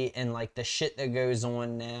 shitty, and like the shit that goes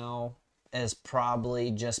on now has probably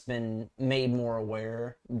just been made more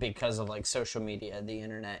aware because of like social media, the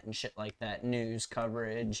internet and shit like that, news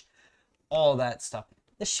coverage, all that stuff.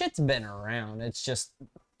 The shit's been around. It's just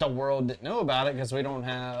the world didn't know about it because we don't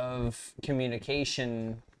have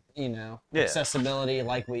communication, accessibility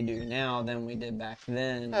like we do now than we did back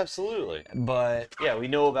then. Absolutely. But Yeah, we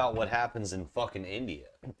know about what happens in fucking India.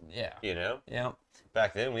 yeah, You know? yeah,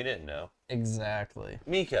 Back then, we didn't know. exactly.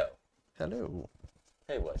 Miko. Hello.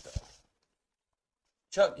 Hey, what's up?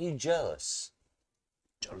 Chuck, you jealous?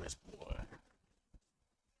 Jealous boy.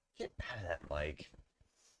 Get out of that mic.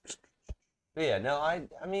 But yeah, no, I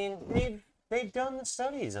mean, they've done the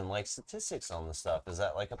studies and like statistics on the stuff. Is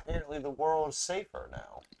that like apparently the world is safer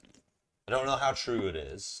now? I don't know how true it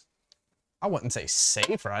is. I wouldn't say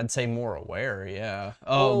safer. I'd say more aware. Yeah.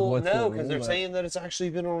 Oh no, the- because they're what- saying that it's actually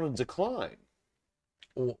been on a decline.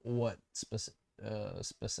 what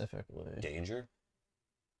specifically? Danger?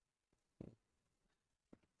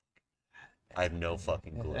 I have no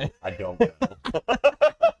fucking clue. I don't know.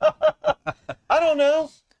 I don't know.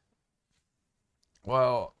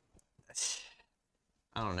 Well,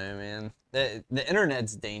 I don't know, man. The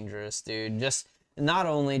internet's dangerous, dude. Just not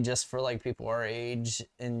only just for like people our age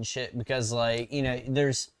and shit, because like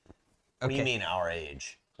there's. What do you mean our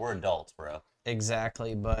age? We're adults, bro.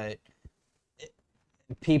 exactly, but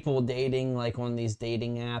people dating like on these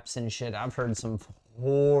dating apps and shit, I've heard some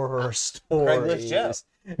horror stories. Craigslist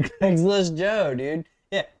Joe. Craigslist Joe, dude.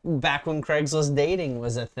 Yeah, back when Craigslist dating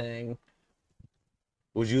was a thing.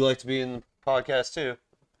 Would you like to be in the podcast too?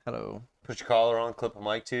 Hello. Put your collar on, clip a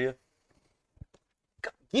mic to you.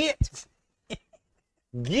 Get!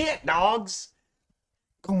 Get, dogs!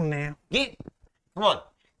 Go on now. Get! Come on.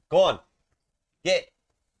 Go on. Get!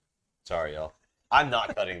 Sorry, y'all. I'm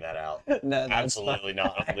not cutting that out. No, that's Absolutely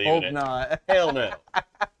not. I'm fine. leaving Hope it. not. Hell no.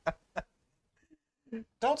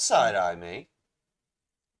 Don't side-eye me.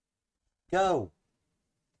 Go.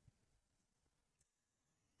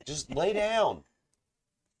 Just lay down.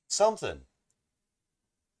 Something.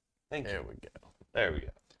 Thank you. There we go. There we go.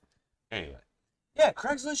 Anyway. Yeah,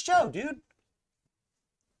 Craigslist Joe, dude.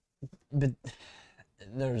 But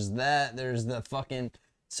there's that. There's the fucking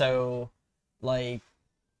so like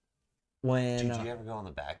when Dude, do you ever go on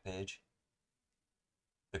the back page?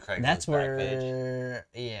 The Craigslist that's back page? where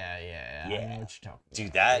yeah. I know Yeah. what you're talking Dude,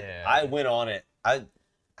 about. that Yeah. I went on it. I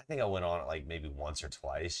think I went on it like maybe once or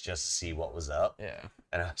twice just to see what was up. Yeah.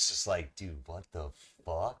 And I was just like, dude, what the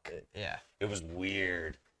fuck? Yeah. It was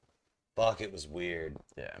weird. Fuck, it was weird.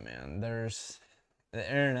 Yeah, man. The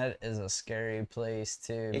internet is a scary place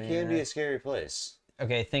too. It can be a scary place.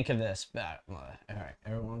 Okay, think of this. All right,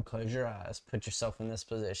 everyone, close your eyes. Put yourself in this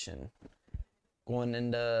position. Going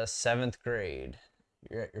into 7th grade,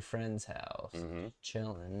 you're at your friend's house, Mm-hmm.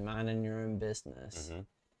 chilling, minding your own business. Mm-hmm.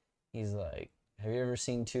 He's like, "Have you ever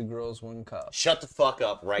seen Two Girls, One Cup?" Shut the fuck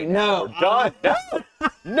up right No, now. We're done.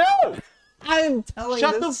 No! No! I'm telling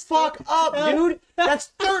Shut the this fuck up, dude! That's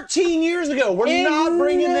 13 years ago. We're not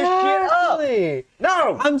bringing this shit up. Exactly.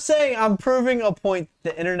 No! I'm saying, I'm proving a point.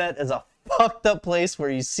 The internet is a fucked up place where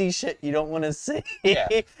you see shit you don't want to see. Yeah,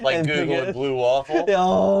 like And Google forget- and Blue Waffle.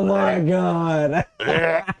 Oh my god.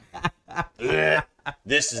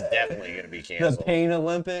 This is definitely gonna be The canceled. Pain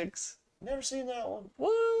Olympics. Never seen that one.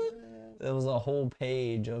 What? There was a whole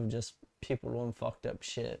page of just people doing fucked up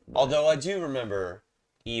shit. Although I do remember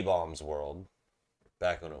E-Bombs World,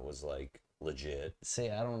 back when it was like legit. See,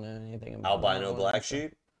 I don't know anything about Albino that one. Black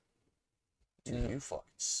Sheep. Dude, Yeah. you fucking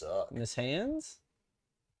suck. Miss Hands?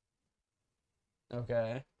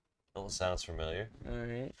 Okay. Oh, sounds familiar.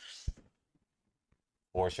 Alright.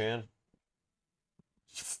 4chan.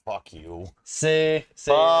 Fuck you. See,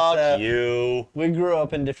 Fuck so you. we grew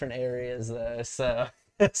up in different areas though, so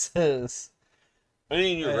this is I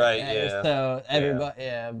mean, you're right. Yeah. So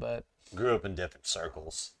everybody but Grew up in different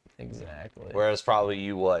circles. exactly. Whereas probably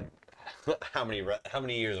you what? How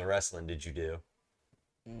many years of wrestling did you do?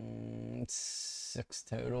 6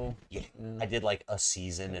 total. Yeah, I did like a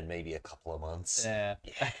season and maybe a couple of months. Yeah.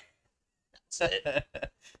 That's it.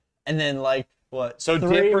 And then like what? So 3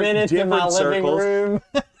 different- minutes in my different living circles.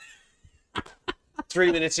 room.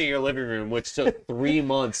 3 minutes in your living room, which took 3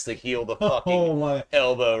 months to heal the fucking Oh my!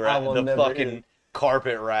 elbow I rash, will the never fucking hear-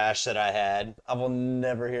 carpet rash that I had. I will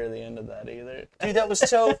never hear the end of that either. Dude, that was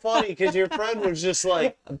so funny because your friend was just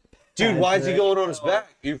like, "Dude, why is he going on his back?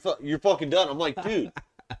 You're fucking done." I'm like, "Dude,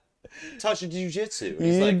 touch a jujitsu."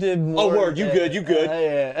 He's You like, did "Oh, more. word, you good, you good."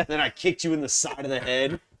 Yeah. Then I kicked you in the side of the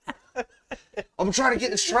head. I'm trying to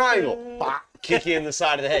get this triangle. Bop, kick you in the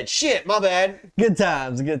side of the head. Shit, my bad. Good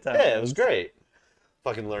times, good times. Yeah, it was great.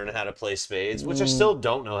 Fucking learning how to play spades, which I still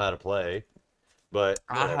don't know how to play. But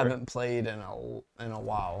I whatever. haven't played in a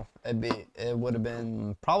while. It would have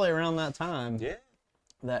been probably around that time. Yeah.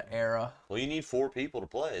 That era. Well, you need 4 people to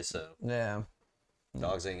play, so Yeah.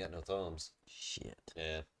 dogs ain't got no thumbs. Shit.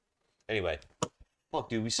 Yeah. Anyway, fuck,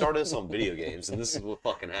 dude, we started this on video games, and this is what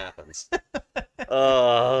fucking happens.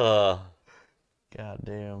 God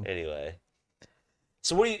damn. Anyway,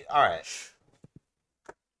 so what do you? All right.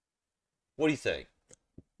 What do you think?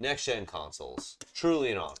 Next gen consoles, truly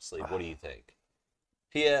and honestly, what do you think?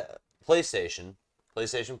 PlayStation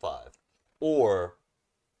 5, or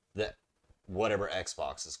the whatever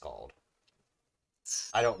Xbox is called.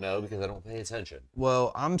 I don't know because I don't pay attention.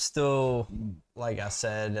 Well, I'm still, like I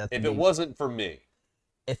said, at If the it wasn't for me,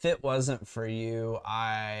 if it wasn't for you,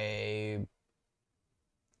 I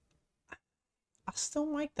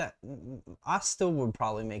still like that. I still would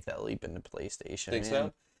probably make that leap into PlayStation. think man.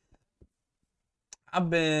 so? I've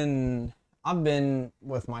been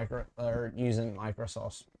with using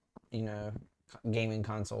Microsoft's, gaming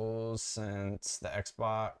consoles since the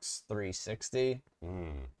Xbox 360,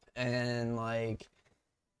 and like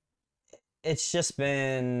it's just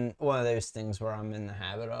been one of those things where I'm in the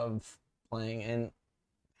habit of playing in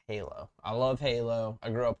Halo. I love Halo. I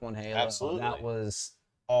grew up on Halo. Absolutely. That was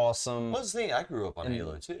awesome. What's the thing? I grew up on And-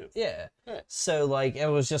 Halo too. Yeah. Yeah. So like it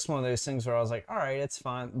was just one of those things where I was like, all right, it's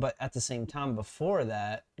fine. But at the same time, before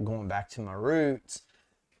that, going back to my roots,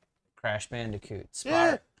 Crash Bandicoot,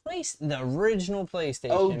 Yeah. the original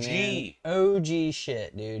PlayStation, OG. man. OG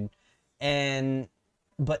shit, dude.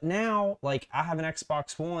 But now, like, I have an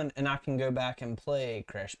Xbox One and I can go back and play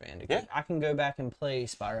Crash Bandicoot. Yeah. I can go back and play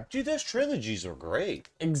Spyro. Dude, those trilogies are great.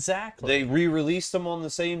 Exactly. They re-released them on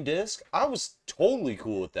the same disc. I was totally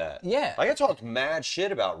cool with that. Yeah. Like I talked mad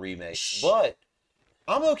shit about remakes, but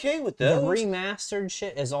I'm okay with The those. remastered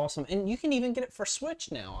shit is awesome. And you can even get it for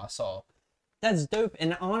Switch now, I saw. That's dope.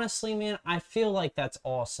 And honestly, man, I feel like that's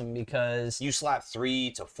awesome because... You slap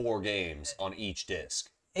 3 to 4 games on each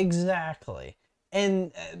disc. Exactly.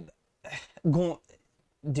 And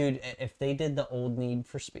dude, if they did the old Need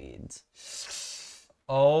for Speeds,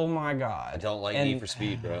 oh my god! I don't like Need for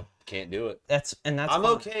Speed, bro. Can't do it. That's I'm fine.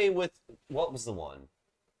 okay with what was the one?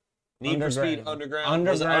 Need for Speed Underground.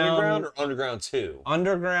 Was it Underground. Underground or Underground 2?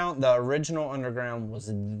 Underground, the original Underground was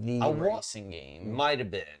the I wa- racing game. Might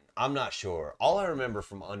have been. I'm not sure. All I remember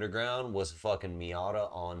from Underground was fucking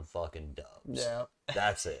Miata on fucking dubs. Yeah.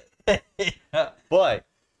 That's it. Yeah. But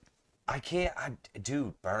I can't.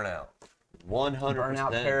 Dude, Burnout. 100%.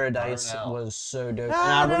 Burnout Paradise Burnout. was so dope. No,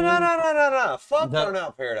 And I no. Fuck The-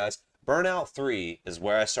 Burnout Paradise. Burnout 3 is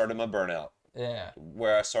where I started my Burnout. Yeah,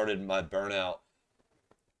 Where I started my Burnout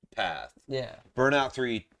path. yeah. Burnout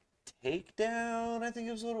 3 Takedown, I think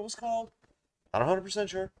it was what it was called. Not 100%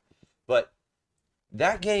 sure. But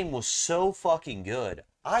that game was so fucking good.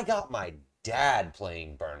 I got my dad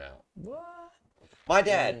playing Burnout. What? My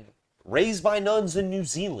dad, raised by nuns in New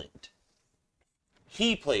Zealand,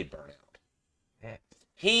 he played Burnout. Yeah.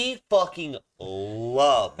 He fucking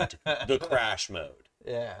loved the crash mode.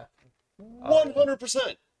 Yeah.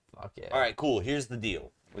 100%. Fuck yeah. All right, cool. Here's the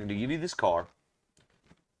deal. We're going to give you this car.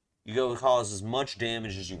 You go cause as much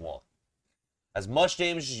damage as you want. As much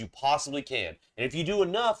damage as you possibly can. And if you do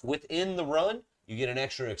enough within the run, you get an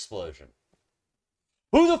extra explosion.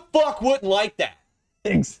 Who the fuck wouldn't like that?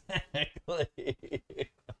 Exactly.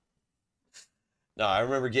 No, I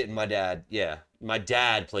remember getting my dad. Yeah, my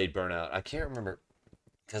dad played Burnout. I can't remember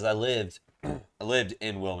because I lived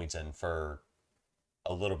in Wilmington for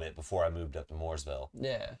a little bit before I moved up to Mooresville.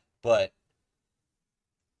 Yeah. But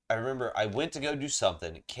I remember I went to go do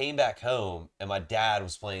something, came back home, and my dad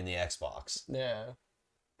was playing the Xbox. Yeah.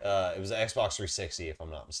 It was the Xbox 360, if I'm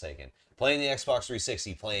not mistaken. Playing the Xbox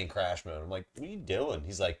 360, playing Crash Mode. I'm like, what are you doing?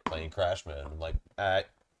 He's like, playing Crash Mode. I'm like, all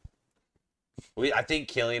right. I think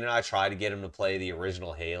Killian and I tried to get him to play the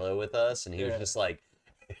original Halo with us, and he was Yeah. just like,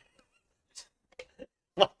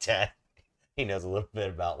 my dad, he knows a little bit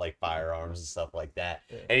about like firearms and stuff like that.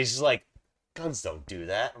 Yeah. And he's just like, guns don't do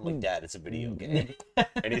that. I'm like, Dad, it's a video game.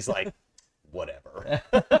 And he's like, whatever.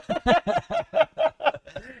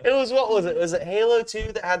 It was, what was it? Was it Halo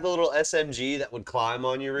 2 that had the little SMG that would climb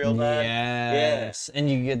on you real bad? Yes. And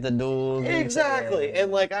you get the duels. and Exactly. yeah.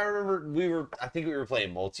 And like I remember I think we were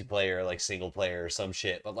playing multiplayer, like single player or some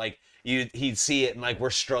shit, but like he'd see it and like we're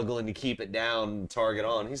struggling to keep it down and target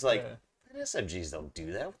on. He's like, Yeah. SMGs don't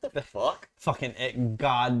do that. What the fuck? Fucking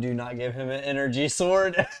God, do not give him an energy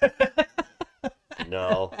sword.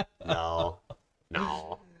 No.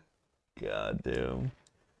 God damn.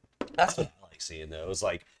 That's what I like seeing though. Is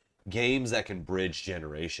like games that can bridge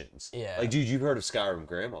generations. Yeah. Like, dude, you've heard of Skyrim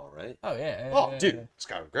Grandma, right? Oh yeah. Oh, yeah, dude,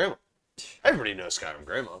 Skyrim Grandma. Everybody knows Skyrim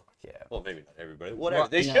Grandma. Yeah. Well, maybe not everybody. Whatever. Well,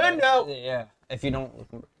 They no, should know. Yeah. If you don't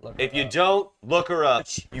look If her you up. don't, look her up.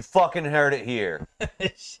 You fucking heard it here.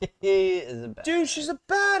 she is a bad. Dude, she's a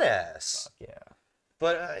badass. Yeah.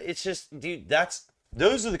 But it's just, dude,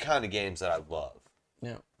 those are the kind of games that I love.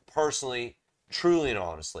 Yeah. Personally, truly and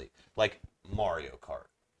honestly. Like Mario Kart.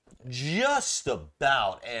 Just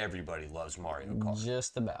about everybody loves Mario Kart.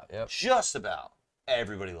 Just about. Yep. Just about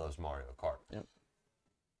everybody loves Mario Kart. Yep.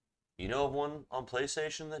 You know of one on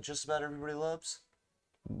PlayStation that just about everybody loves?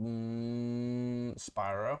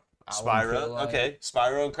 Spyro. I would Spyro. feel like- Okay.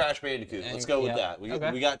 Spyro and Crash Bandicoot. Let's go with Yeah. that.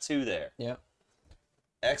 Okay. We got 2 there. Yep.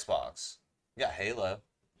 Xbox. You got Halo.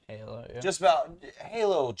 Halo. Yeah. Just about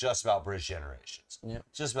Halo. Just about bridge generations. Yep.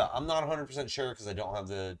 Just about. I'm not 100% sure because I don't have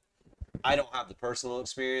the personal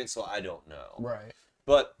experience, so I don't know. Right.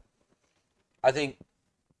 But I think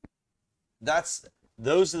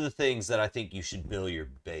those are the things that I think you should build your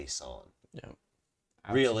base on. Yep.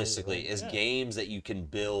 Realistically, is Yeah. games that you can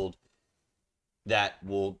build that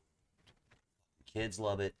will. Kids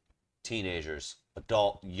love it, teenagers,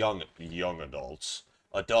 young adults,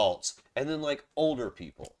 and then like older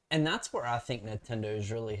people. And that's where I think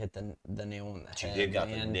Nintendo's really hit the nail on the Dude, head. they've got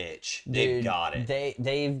the man. niche. Dude, They've got it.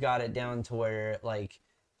 They've got it down to where like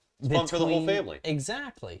It's fun for the whole between- family.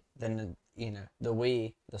 Exactly. Then the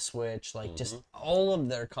Wii, the Switch, like just Mm-hmm. all of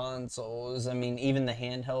their consoles. I mean, even the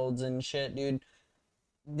handhelds and shit, dude.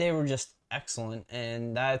 They were just excellent,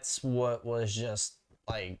 and that's what was just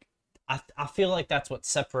like. I feel like that's what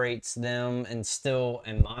separates them, and still,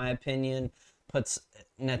 in my opinion, puts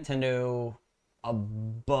Nintendo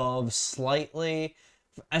above slightly,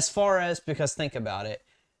 as far as, because think about it,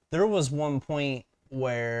 there was one point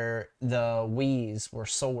where the Wii's were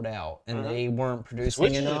sold out and they weren't producing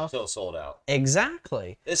Switch is enough. still sold out.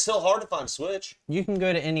 Exactly. It's still hard to find Switch. You can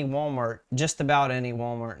go to any Walmart, just about any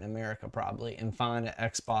Walmart in America probably, and find an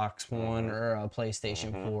Xbox One or a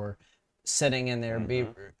PlayStation 4 sitting in there,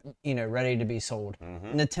 ready to be sold.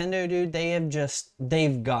 Nintendo, dude,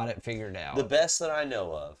 they've got it figured out. The best that I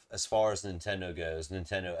know of, as far as Nintendo goes,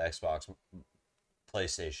 Nintendo, Xbox,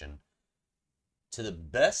 PlayStation, to the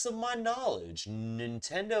best of my knowledge,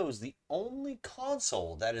 Nintendo is the only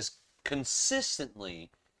console that is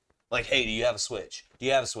consistently like, hey, do you have a Switch? Do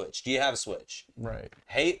you have a Switch? Do you have a Switch? Right.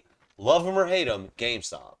 Hate, love them or hate them,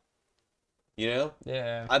 GameStop. You know?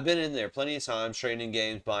 Yeah. I've been in there plenty of times, trading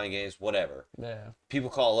games, buying games, whatever. Yeah. People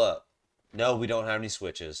call up. No, we don't have any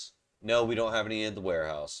Switches. No, we don't have any in the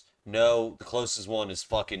warehouse. No, the closest one is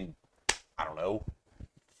fucking, I don't know,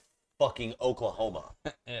 fucking Oklahoma.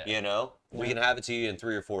 Yeah. You know? We can have it to you in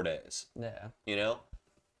 3 or 4 days. Yeah. You know?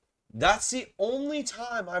 That's the only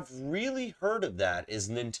time I've really heard of that is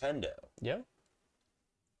Nintendo. Yep.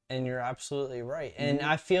 And you're absolutely right. And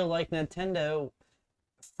I feel like Nintendo,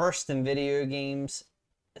 first in video games,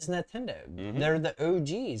 is Nintendo. They're the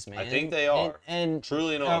OGs, man. I think they are. And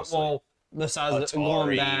Truly and honestly. well, besides going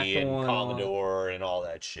Atari back and on Commodore and all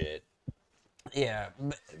that shit. yeah,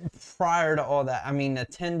 but prior to all that, I mean,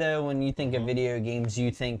 Nintendo. When you think of video games, you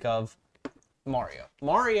think of Mario.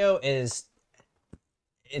 Mario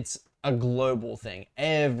it's a global thing.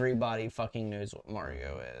 Everybody fucking knows what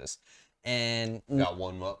Mario is. And I got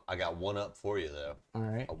one up for you though. all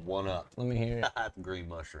right, A one up. let me hear it. Green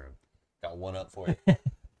mushroom. Got one up for you.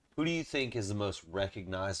 Who do you think is the most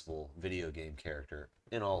recognizable video game character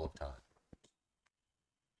in all of time?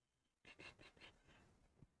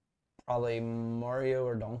 Probably Mario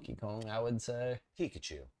or Donkey Kong, I would say.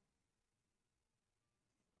 Pikachu.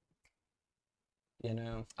 You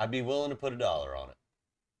know, I'd be willing to put $1 on it.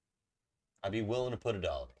 I'd be willing to put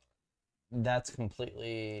 $1. that's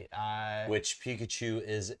completely Which Pikachu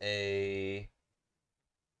is a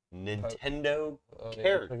Nintendo yeah,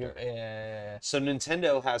 character. yeah. So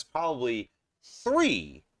Nintendo has probably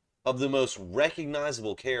 3 of the most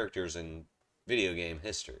recognizable characters in video game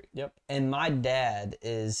history. Yep. And my dad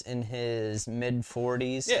is in his mid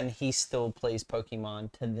 40s, Yeah. and he still plays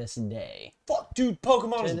Pokemon to this day. Fuck, dude,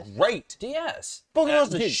 Pokemon is great. Yes. Pokemon's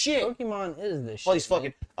the Dude, shit. Pokemon is the shit. All these man.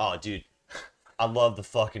 fucking, oh, dude, I love the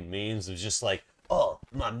fucking memes of just like, oh,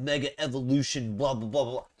 my mega evolution, blah blah blah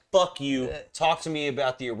blah. Fuck you. Talk to me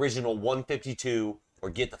about the original 152 or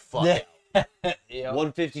get the fuck out. Yep.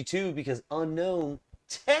 152 because unknown,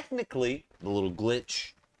 technically, the little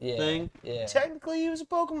glitch Yeah, thing. yeah. Technically, he was a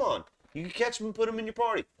Pokemon. You could catch him and put him in your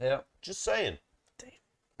party. Yep. Just saying. Damn.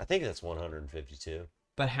 I think that's 152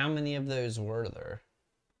 But how many of those were there?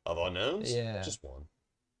 of unknowns. Yeah. Just one.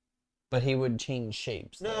 But he would change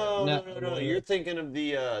shapes. No, though. no. You're thinking of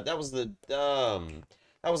the that was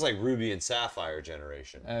like Ruby and Sapphire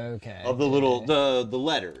generation Okay. of the little the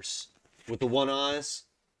letters with the one eyes.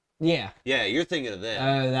 Yeah. Yeah, you're thinking of them.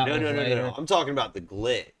 Oh, that no, was no. later. I'm talking about the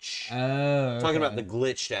glitch. Oh. I'm talking about the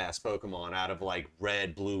glitched ass Pokemon out of like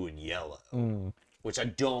red, blue, and yellow. Which I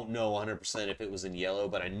don't know 100% if it was in yellow,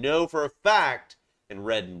 but I know for a fact in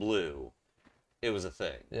red and blue, it was a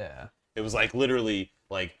thing. Yeah. It was like literally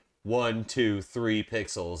like 1, 2, 3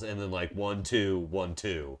 pixels, and then like 1, 2, 1,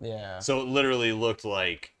 2. Yeah. So it literally looked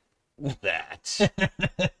like that.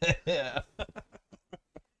 Yeah.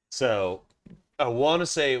 So I want to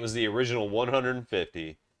say it was the original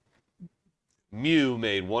 150. Mew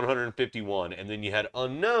made 151, and then you had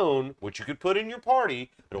Unknown, which you could put in your party.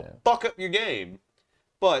 It'll fuck up your game.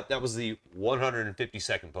 But that was the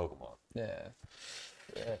 152nd Pokemon. Yeah.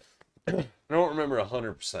 I don't remember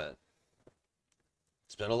 100%.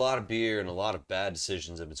 It's been a lot of beer and a lot of bad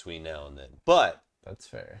decisions in between now and then. But That's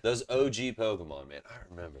fair. those OG Pokemon, man, I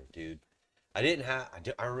remember, dude. I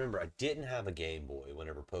remember I didn't have a Game Boy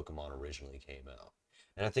whenever Pokemon originally came out.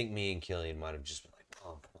 And I think me and Killian might have just been like,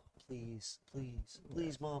 Mom, come on, please,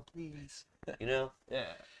 Mom, please. You know?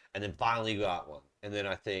 Yeah. And then finally got one. And then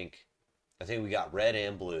I think we got red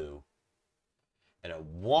and blue. And I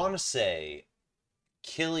want to say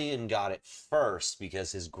Killian got it first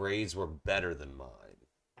because his grades were better than mine.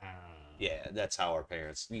 Yeah, that's how our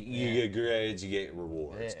parents. You Yeah. get grades, you get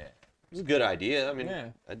rewards. Yeah. It was a good idea. I mean, Yeah.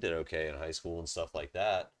 I did okay in high school and stuff like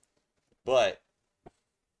that. But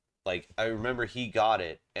like, I remember he got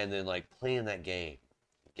it, and then like playing that game.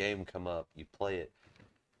 Game come up, you play it.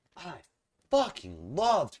 I fucking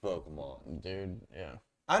loved Pokemon. Dude, yeah.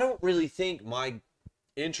 I don't really think my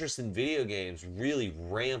interest in video games really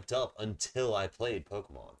ramped up until I played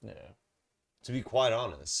Pokemon, Yeah. to be quite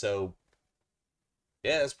honest. So,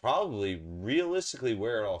 yeah, that's probably realistically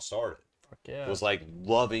where it all started. Fuck yeah. Was like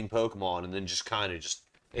loving Pokemon, and then just kind of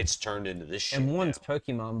it's turned into this shit. And once now.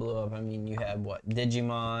 Pokemon blew up, I mean, you had what?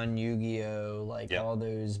 Digimon, Yu-Gi-Oh, like Yep. all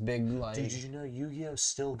those big, like. Dude, did you know Yu-Gi-Oh's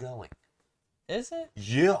still going? Is it?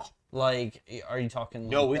 Yeah. Like, are you talking?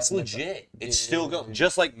 No, like it's that, like legit. the- It's still going. Dude.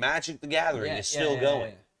 Just like Magic the Gathering is still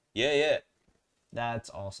going. Yeah. That's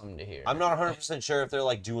awesome to hear. I'm not 100% sure if they're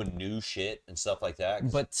like doing new shit and stuff like that.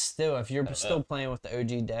 'cause- But still, if you're don't still know. playing with the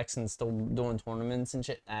OG decks and still doing tournaments and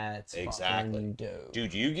shit, that's Exactly. fucking dope.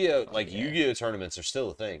 Dude, Yu-Gi-Oh! Like yeah. Yu-Gi-Oh! Tournaments are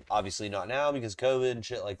still a thing. Obviously not now because COVID and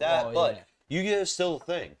shit like that, Oh, but yeah. Yu-Gi-Oh! Is still a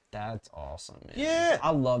thing. That's awesome, man. Yeah. I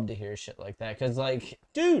love to hear shit like that because, like,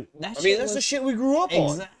 Dude, That I mean, shit that's the was- shit we grew up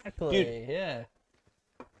on. exactly, Dude. yeah.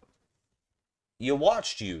 You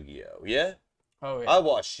watched Yu-Gi-Oh! Yeah? Oh yeah. I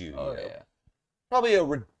watched Yu-Gi-Oh! Oh yeah. Probably a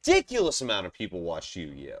ridiculous amount of people watched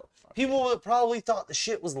Yu-Gi-Oh! People that probably thought the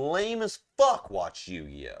shit was lame as fuck watched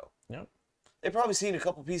Yu-Gi-Oh! Yep. They probably seen a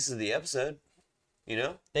couple pieces of the episode. You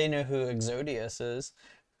know? They know who Exodius is,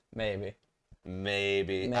 maybe.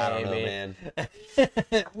 Maybe. I don't know, Maybe. man.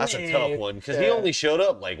 That's a tough one because he only showed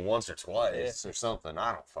up like once or twice or something.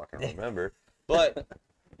 I don't fucking remember. But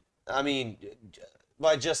I mean,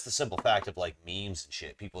 by just the simple fact of like memes and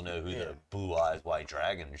shit, people know who the Blue Eyes White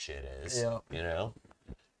Dragon and shit is. Yeah. You know.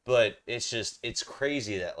 But it's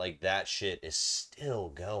crazy that like that shit is still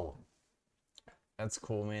going. That's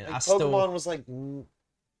cool, man. Like, I Pokemon still. was like,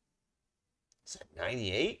 is that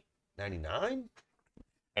 98, 99?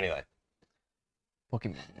 Anyway,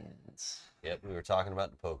 Pokemons. yep, we were talking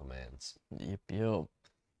about the Pokemons. Yep, yep.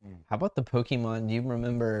 How about the Pokemon? Do you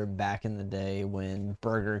remember back in the day when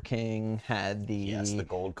Burger King had the Yes, the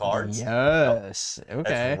gold cards. Yes. Okay.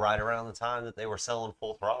 That's right around the time that they were selling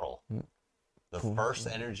Full Throttle. The Cool. first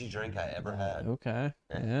energy drink I ever had. Okay.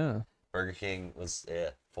 Yeah. Yeah. Burger King was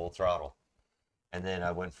Full Throttle. And then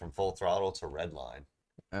I went from Full Throttle to Redline.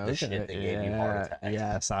 Okay. shit that gave you heart attack.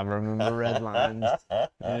 Yes, I remember Red Lines.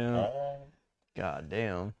 Yeah. God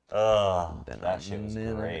damn. Oh, Been that a shit was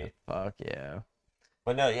minute. great. Fuck yeah.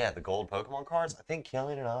 But no, yeah, the gold Pokemon cards. I think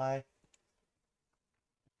Killian and I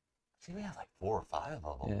think we had like 4 or 5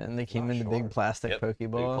 of them. Yeah, and they came Not in the sure. big plastic Yep,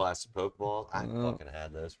 Big Pokeball. plastic Pokeball. I Mm. fucking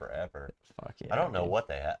had those forever. Fuck yeah. I don't know dude. what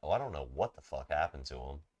they had. Well, I don't know what the fuck happened to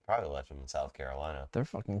them. Probably left them in South Carolina. They're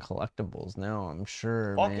fucking collectibles now, I'm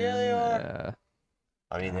sure. Fuck man. yeah, they are. Yeah.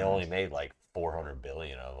 I mean, they only made like 400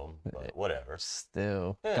 billion of them, but whatever.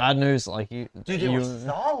 Still. Yeah. God knows, like you. Dude, they you, were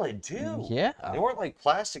solid too. Yeah. They weren't like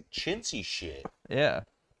plastic chintzy shit. Yeah.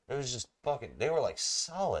 It was just fucking. They were like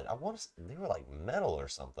solid. I want to. They were like metal or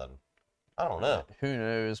something. I don't know, Who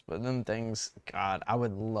knows? But them things, God, I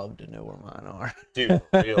would love to know where mine are. dude.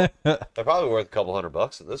 For real. They're probably worth a couple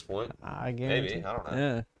 $100 at this point. I guarantee. Maybe, I don't know.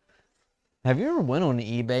 Yeah. Have you ever went on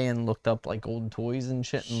eBay and looked up like old toys and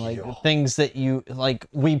shit and like Yo. things that you like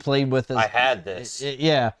we played with as I had this.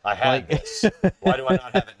 yeah. I had like- this. Why do I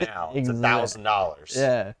not have it now? It's Exact- $1,000.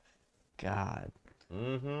 Yeah. God,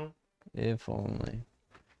 Mm-hmm. if only.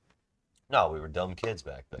 No, we were dumb kids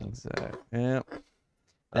back then. Exactly. Yeah.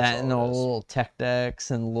 That's That and all all it the is. little tech decks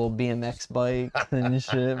and little BMX bikes and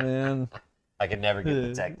shit, man. I could never get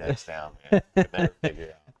the tech decks down, man. I could never figure it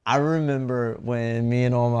out. I remember when me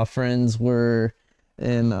and all my friends were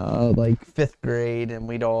in like 5th grade and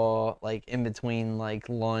we'd all like in between like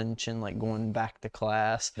lunch and like going back to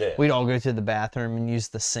class, Yeah. we'd all go to the bathroom and use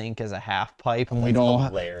the sink as a half pipe and we'd That's all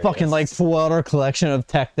hilarious. fucking like pull out our collection of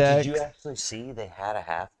tech decks. Did you actually see they had a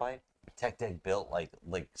half pipe? Tech Deck built like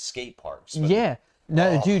skate parks. but- Yeah. No,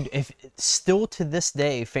 Oh. dude, if still to this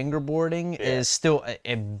day, fingerboarding Yeah. is still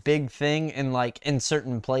a big thing in like in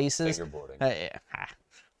certain places. Fingerboarding. Yeah.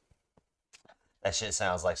 That shit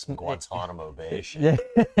sounds like some Guantanamo Bay shit.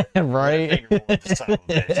 Yeah, right. Fingerboard, son of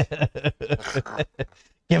a bitch.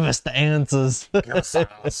 Give us the answers. Give us some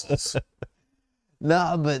answers.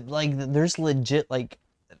 Nah, but like, there's legit like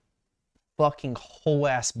fucking whole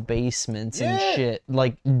ass basements and Yeah. shit,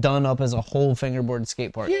 like done up as a whole fingerboard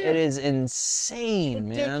skate park. Yeah. It is insane,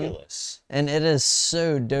 man. Ridiculous. And it is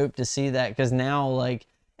so dope to see that because now, like,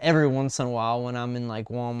 every once in a while when I'm in like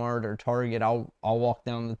Walmart or Target, I'll walk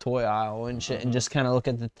down the toy aisle and shit and just kind of look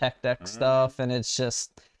at the tech deck stuff, and it's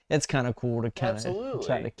it's kind of cool to kind of Absolutely.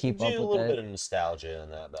 try to keep Do up a with little it. bit of nostalgia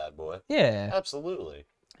in that bad boy. Yeah, Absolutely.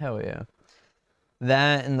 hell yeah.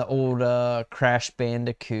 That and the old Crash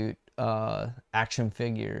Bandicoot action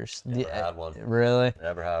figures. Never had one. Really?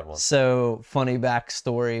 Never had one. So, funny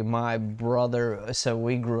backstory, my brother, so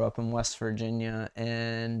we grew up in West Virginia,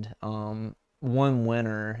 and one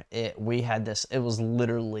winter we had this, it was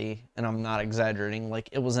literally, and I'm not exaggerating, like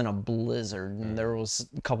it was in a blizzard and there was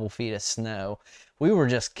a couple feet of snow. We were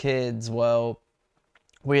just kids. Well,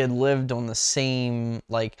 we had lived on the same,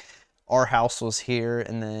 like, our house was here,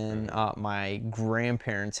 and then my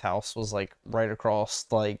grandparents' house was like right across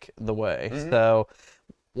like the way. So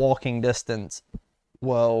walking distance.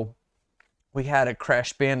 Well, we had a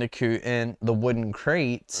Crash Bandicoot, and the wooden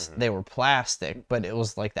crates, they were plastic, but it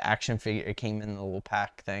was like the action figure. It came in the little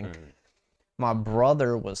pack thing. My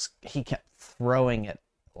brother he kept throwing it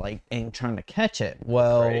like and trying to catch it.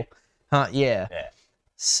 Well, Crate? Yeah.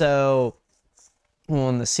 So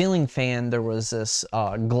on the ceiling fan, there was this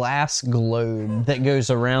glass globe that goes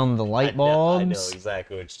around the light bulbs. I know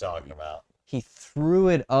exactly what you're talking about. He threw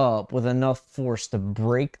it up with enough force to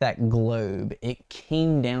break that globe. It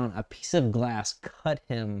came down, a piece of glass cut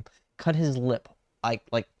his lip,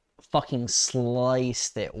 like fucking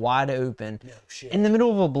sliced it wide open. No shit. In the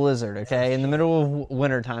middle of a blizzard, okay? In the middle of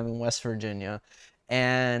wintertime in West Virginia.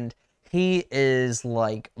 And he is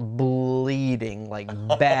like bleeding, like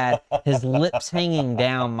bad. His lips hanging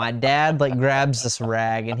down. My dad like grabs this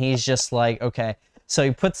rag and he's just like, okay. So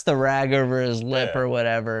he puts the rag over his lip or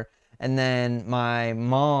whatever. And then my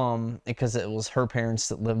mom, because it was her parents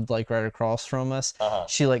that lived like right across from us,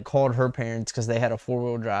 she like called her parents because they had a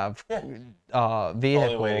 4-wheel drive vehicle.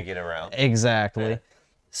 Only way to get around. Exactly. Yeah.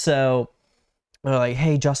 So they're like,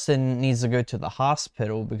 hey, Justin needs to go to the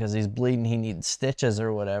hospital because he's bleeding. He needs stitches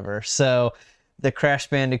or whatever. So the Crash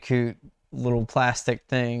Bandicoot little plastic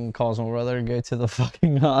thing calls my brother to go to the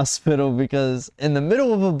fucking hospital because in the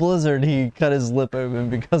middle of a blizzard, he cut his lip open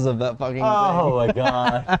because of that fucking thing. Oh my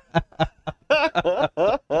god.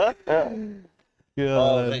 God.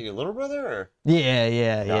 Is that your little brother or?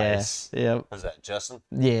 Yeah. Nice. Yep. Was that Justin?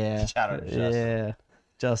 Yeah. Shout out to Justin. Yeah.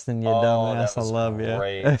 Justin, you Oh, dumbass. that I was love you.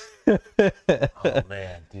 great. Oh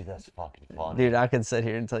man, dude, that's fucking funny. Dude, I could sit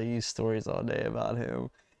here and tell you stories all day about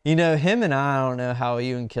him. You know, him and I don't know how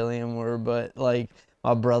you and Killian were, but like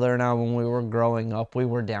my brother and I, when we were growing up, we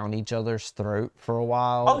were down each other's throat for a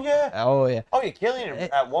while. Oh yeah. Oh yeah. Oh yeah,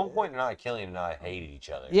 at one point Killian and I hated each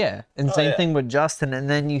other. Yeah. And Oh, same yeah. thing with Justin. And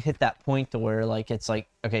then you hit that point to where like it's like,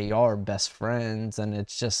 okay, y'all are best friends, and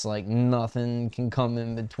it's just like nothing can come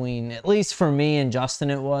in between. At least for me and Justin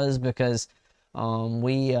it was, because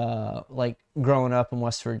we like growing up in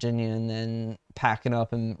West Virginia and then packing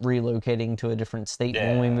up and relocating to a different state.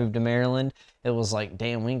 When we moved to Maryland, it was like,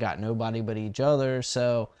 damn, we ain't got nobody but each other.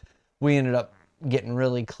 So we ended up getting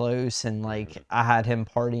really close, and like I had him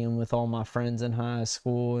partying with all my friends in high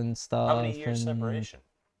school and stuff. How many years and, separation?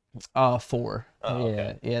 4. Oh, yeah,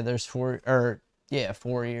 okay. yeah. There's 4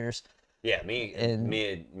 4 years. Yeah, me And-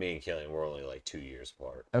 and Killian were only like 2 years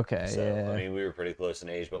apart. Okay, So yeah. I mean, we were pretty close in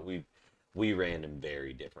age, but we ran in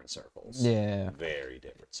very different circles. Yeah. Very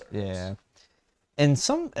different circles. Yeah. And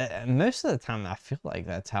most of the time, I feel like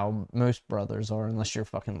that's how most brothers are, unless you're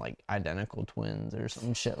fucking like identical twins or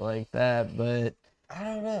some shit like that. But I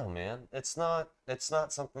don't know, man. It's not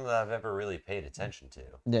something that I've ever really paid attention to.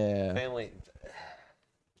 yeah,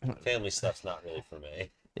 Family stuff's not really for me.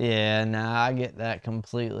 yeah, nah, I get that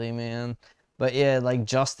completely, man. But yeah, like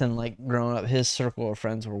Justin, like growing up, his circle of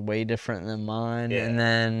friends were way different than mine. Yeah. And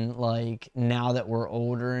then like now that we're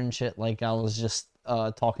older and shit, like I was just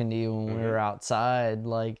talking to you when we were outside,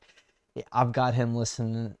 like I've got him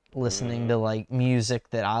listening to like music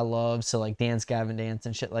that I love, so like Dance Gavin Dance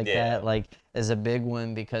and shit like Yeah. that, like is a big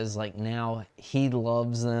one, because like now he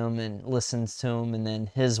loves them and listens to them, and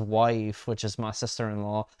then his wife, which is my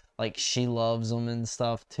sister-in-law, like she loves them and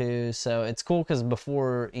stuff too. So it's cool because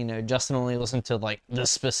before, you know, Justin only listened to like the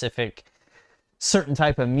specific certain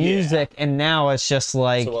type of music, and now it's just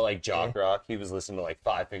like, So what, like Jock Rock, he was listening to like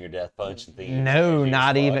Five Finger Death Punch and thinking. no,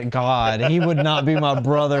 not even. God, he would not be my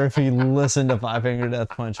brother if he listened to Five Finger Death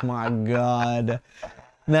Punch. My God.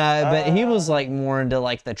 Nah, but he was like more into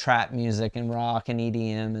like the trap music and rock and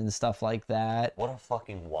EDM and stuff like that. What a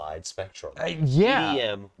fucking wide spectrum. Yeah.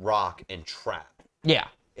 EDM, rock, and trap. Yeah,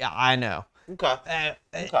 I know. Okay.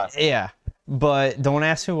 Yeah, but don't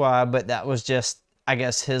ask me why, but that was just, I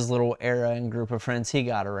guess, his little era and group of friends he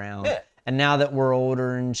got around. Yeah. And now that we're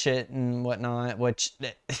older and shit and whatnot, which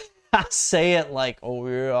I say it like, oh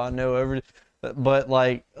yeah, I know everything. But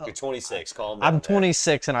like, You're 26. Calm down. I'm there.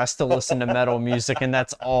 26 and I still listen to metal music, and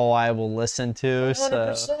that's all I will listen to. So,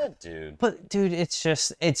 100%, dude. but dude, it's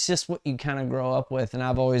just what you kind of grow up with, and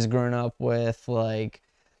I've always grown up with like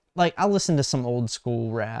I listen to some old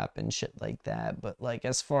school rap and shit like that. But like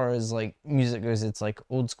as far as like music goes, it's like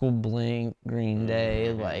old school Blink, Green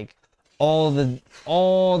Day, like all the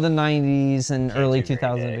 90s and early do Green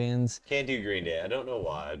 2000 Day. bands. Can't do Green Day. I don't know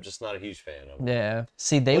why. I'm just not a huge fan of them. Yeah.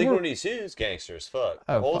 See, they were Blink-182 is gangster as fuck.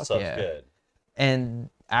 Oh, Old fuck stuff's yeah. good. And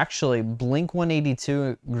actually, Blink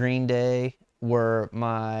 182, Green Day were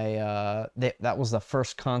my that was the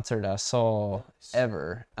first concert I saw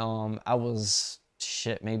ever. I was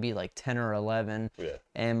maybe like 10 or 11, Yeah.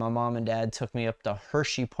 and my mom and dad took me up to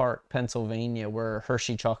Hershey Park, Pennsylvania, where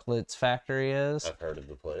Hershey Chocolates factory is. I've heard of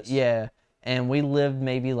the place. Yeah. And we lived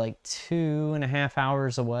maybe like 2.5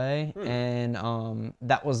 hours away, and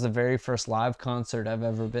that was the very first live concert I've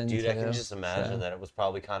ever been Dude, to. I can just imagine so. that it was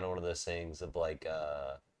probably kind of one of those things of like,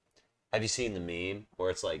 have you seen the meme where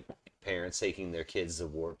it's like parents taking their kids to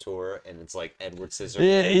Warped Tour and it's like Edward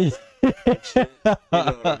Scissorhands? Yeah. You know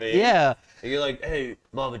what I mean? Yeah. And you're like, hey,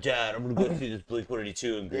 mom and dad, I'm gonna go see this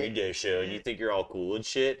Blink-182 and Green Day show, and you think you're all cool and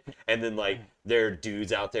shit, and then like there are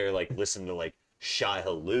dudes out there like listening to like Shy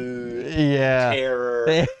Halud, Yeah.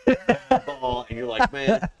 Terror, Ball, and you're like,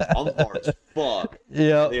 man, I'm hard as fuck.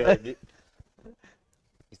 Yeah. They're like, you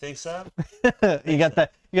think so? You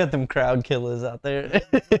got them crowd killers out there.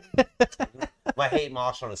 I hate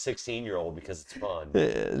mosh on a 16-year-old because it's fun.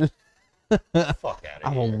 Fuck out I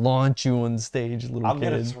of will here. launch you on stage, little I'm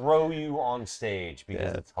kid. gonna throw you on stage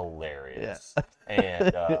because Yeah. it's hilarious.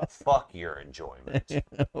 And fuck your enjoyment.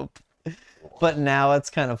 But now it's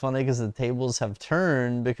kind of funny because the tables have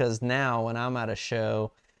turned, because now when I'm at a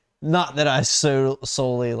show, not that I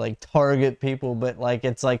solely like target people, but like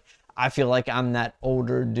it's like I feel like I'm that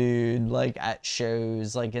older dude like at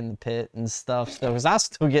shows like in the pit and stuff. So because I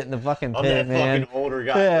still get in the fucking I'm pit, that man. fucking older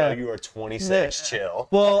guy, Yeah. bro. You are 26. Chill.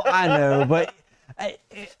 Well, I know, but No,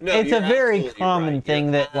 it's a you're very absolutely common right. thing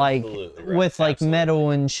You're that like absolutely right. with like Absolutely. metal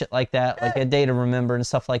and shit like that, like A Day to Remember and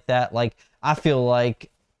stuff like that, like I feel like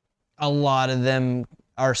a lot of them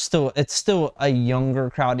are it's still a younger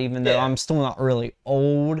crowd, even though Yeah. I'm still not really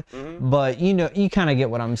old, but you know, you kind of get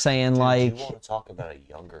what I'm saying. Dude, like, you want to talk about a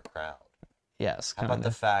younger crowd? yes, How about kind the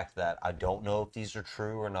of. fact that I don't know if these are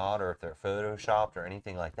true or not, or if they're photoshopped or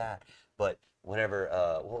anything like that, but whenever,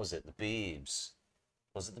 what was it, the Biebs?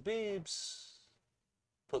 Was it the Biebs?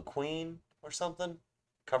 Put Queen or something?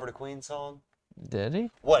 Covered a Queen song? Did he? I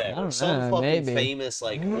Whatever. don't Some know, fucking maybe. famous,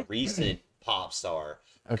 like, recent pop star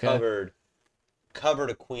Okay. covered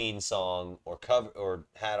a Queen song or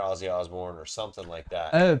had Ozzy Osbourne or something like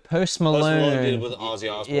that. Oh, Post Post Malone. Malone did it with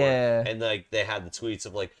Ozzy Osbourne. Yeah. And like they had the tweets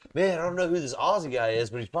of like, man, I don't know who this Ozzy guy is,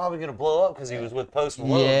 but he's probably gonna blow up because he was with Post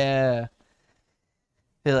Malone. Yeah.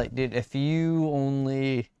 They're like, dude, if you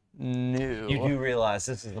only knew. You do realize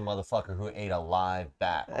this is the motherfucker who ate a live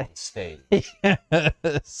bat on stage.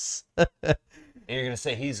 Yes. And you're gonna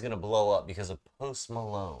say he's gonna blow up because of Post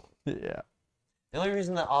Malone. Yeah. The only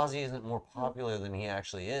reason that Ozzy isn't more popular than he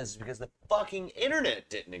actually is because the fucking internet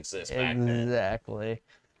didn't exist back then. Exactly.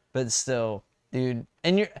 But still, dude,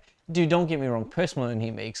 don't get me wrong, Post Malone,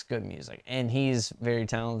 he makes good music and he's very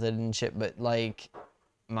talented and shit, but like,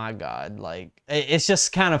 my God, like, it's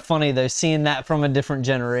just kind of funny though, seeing that from a different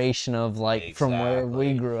generation of like, from where we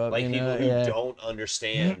Exactly. grew up, Like you people know? who Yeah. don't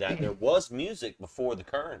understand that there was music before the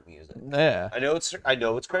current music. Yeah. I know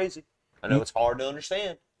it's crazy. I know it's hard to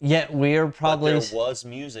understand. Yet we are probably, But there was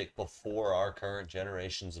music before our current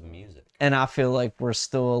generations of music. and I feel like we're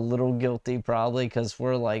still a little guilty probably because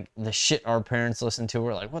we're like, the shit our parents listen to,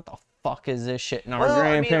 we're like, what the fuck is this shit? And our Well, I mean,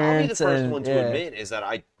 I'll be the grandparents. first and, one to yeah. admit is that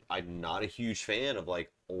I'm not a huge fan of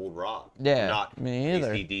like old rock. Yeah, not me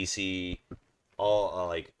either. AC/DC, all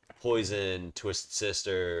like Poison, Twisted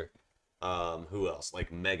Sister, who else?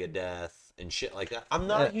 Like Megadeth and shit like that. I'm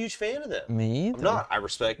not a huge fan of them. Me either. I'm not. I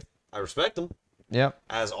respect them Yep.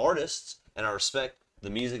 as artists, and I respect the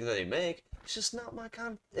music that they make. It's just not my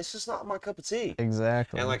kind. It's just not my cup of tea.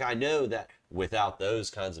 Exactly. And like I know that without those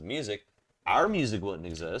kinds of music, our music wouldn't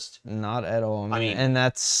exist. Not at all, man. mean, and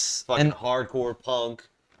that's Fucking and hardcore punk,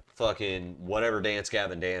 fucking whatever Dance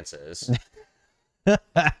Gavin Dance is.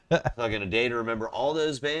 Fucking A Day to Remember, all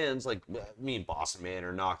those bands, like Boston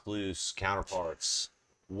Manor, Knocked Loose, Counterparts,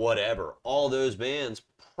 whatever. All those bands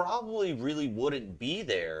probably really wouldn't be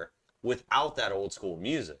there without that old school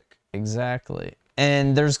music. exactly.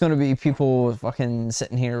 And there's gonna be people fucking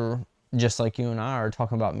sitting here just like you and I are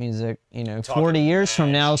talking about music, you know, Talking 40 years from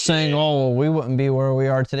mad now shit. saying, oh, well, we wouldn't be where we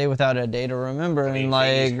are today without A Day to Remember. I mean, and like,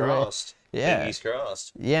 fingers crossed. Yeah. Fingers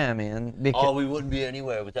crossed. Yeah, man. Because Oh, we wouldn't be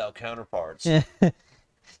anywhere without counterparts.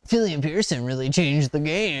 Killian Pearson really changed the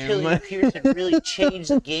game. Killian Pearson really changed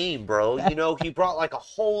the game, bro. You know, he brought like a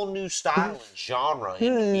whole new style and genre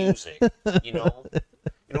into music. You know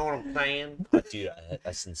what I'm saying? Dude,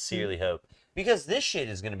 I sincerely hope, because this shit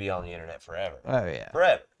is gonna be on the internet forever, Oh yeah.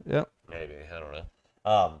 forever. Yep. Maybe, I don't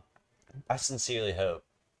know. I sincerely hope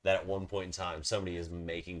that at one point in time somebody is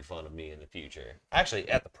making fun of me in the future. Actually,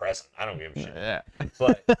 at the present, I don't give a shit. Yeah.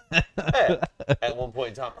 But yeah, at one point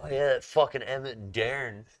in time, oh yeah, that fucking Emmett and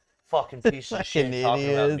Darren, fucking piece of shit, Fucking talking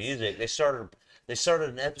about idiots. music. They started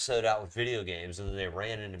an episode out with video games, and then they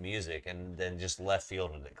ran into music, and then just left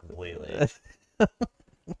fielded it completely.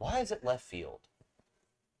 Why is it left field?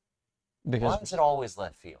 Why Because is it always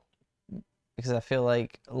left field? I feel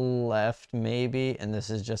like left maybe, and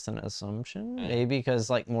this is just an assumption, maybe because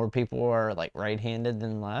like more people are like right-handed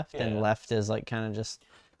than left, and Yeah. left is like kind of just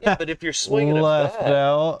Yeah, but if you're swinging a left bat,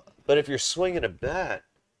 out.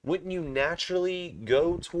 wouldn't you naturally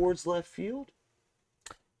go towards left field?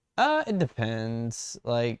 It depends.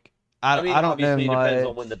 Like I mean, don't know obviously it depends on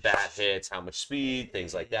much. when the bat hits, how much speed,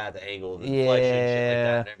 things like that, the angle of the deflection, shit like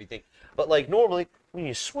that, and everything. But like normally, when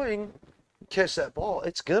you swing, catch that ball,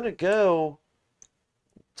 it's gonna go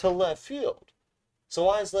to left field. So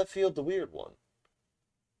why is left field the weird one?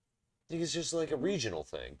 I think it's just like a regional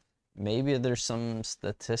thing. Maybe there's some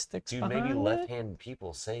statistics Dude, behind maybe it. left-handed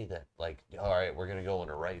people say that, like, all right, we're gonna go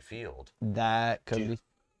into right field. That could Dude. be.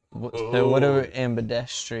 So what do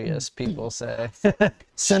ambidextrous people say?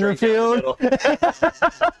 Center Straight down field.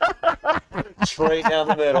 the middle. Straight down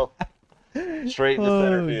the middle. Straight in the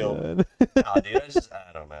center Oh, field. God. Oh, dude,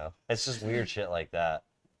 I don't know. It's just weird shit like that.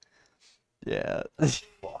 Yeah.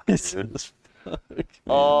 Fuck, dude.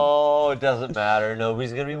 Oh, it doesn't matter.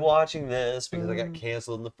 Nobody's gonna be watching this because I got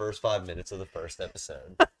canceled in the first 5 minutes of the first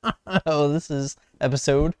episode. Oh, this is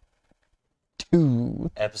episode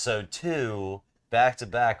 2. Episode 2, back to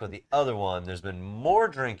back with the other one. There's been more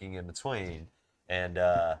drinking in between, and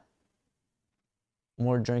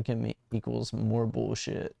More drinking equals more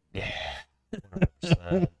bullshit. yeah,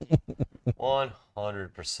 100%.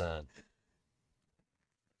 100%.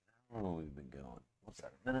 How long have we been going? What's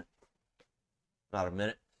that, a minute? Not a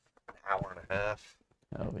minute. An hour and a half.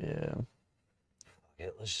 Oh yeah.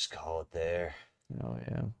 Okay, let's just call it there. Oh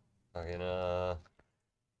yeah. Fucking,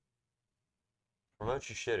 promote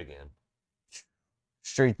your shit again.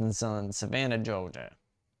 Street and Sun, Savannah, Georgia.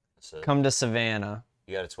 That's it. Come to Savannah.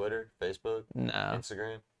 You got a Twitter, Facebook, No.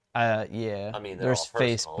 Instagram? Yeah. I mean, they're there's all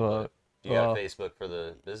personal, Facebook. but do you got Well, a Facebook for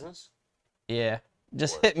the business? Yeah.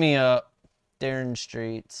 Just Or- hit me up. Darren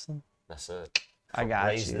Streets. That's it. I got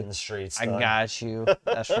Raised you. in the streets. I son. got you.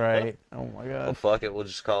 That's right. Oh my Well, god. fuck it. We'll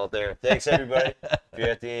just call it there. Thanks, everybody. If you're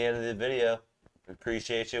at the end of the video, we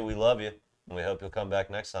appreciate you. We love you. And we hope you'll come back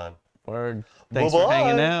next time. Word. Thanks for Bye-bye.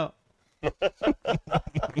 hanging out.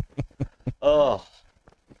 Oh,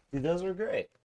 dude, those were great.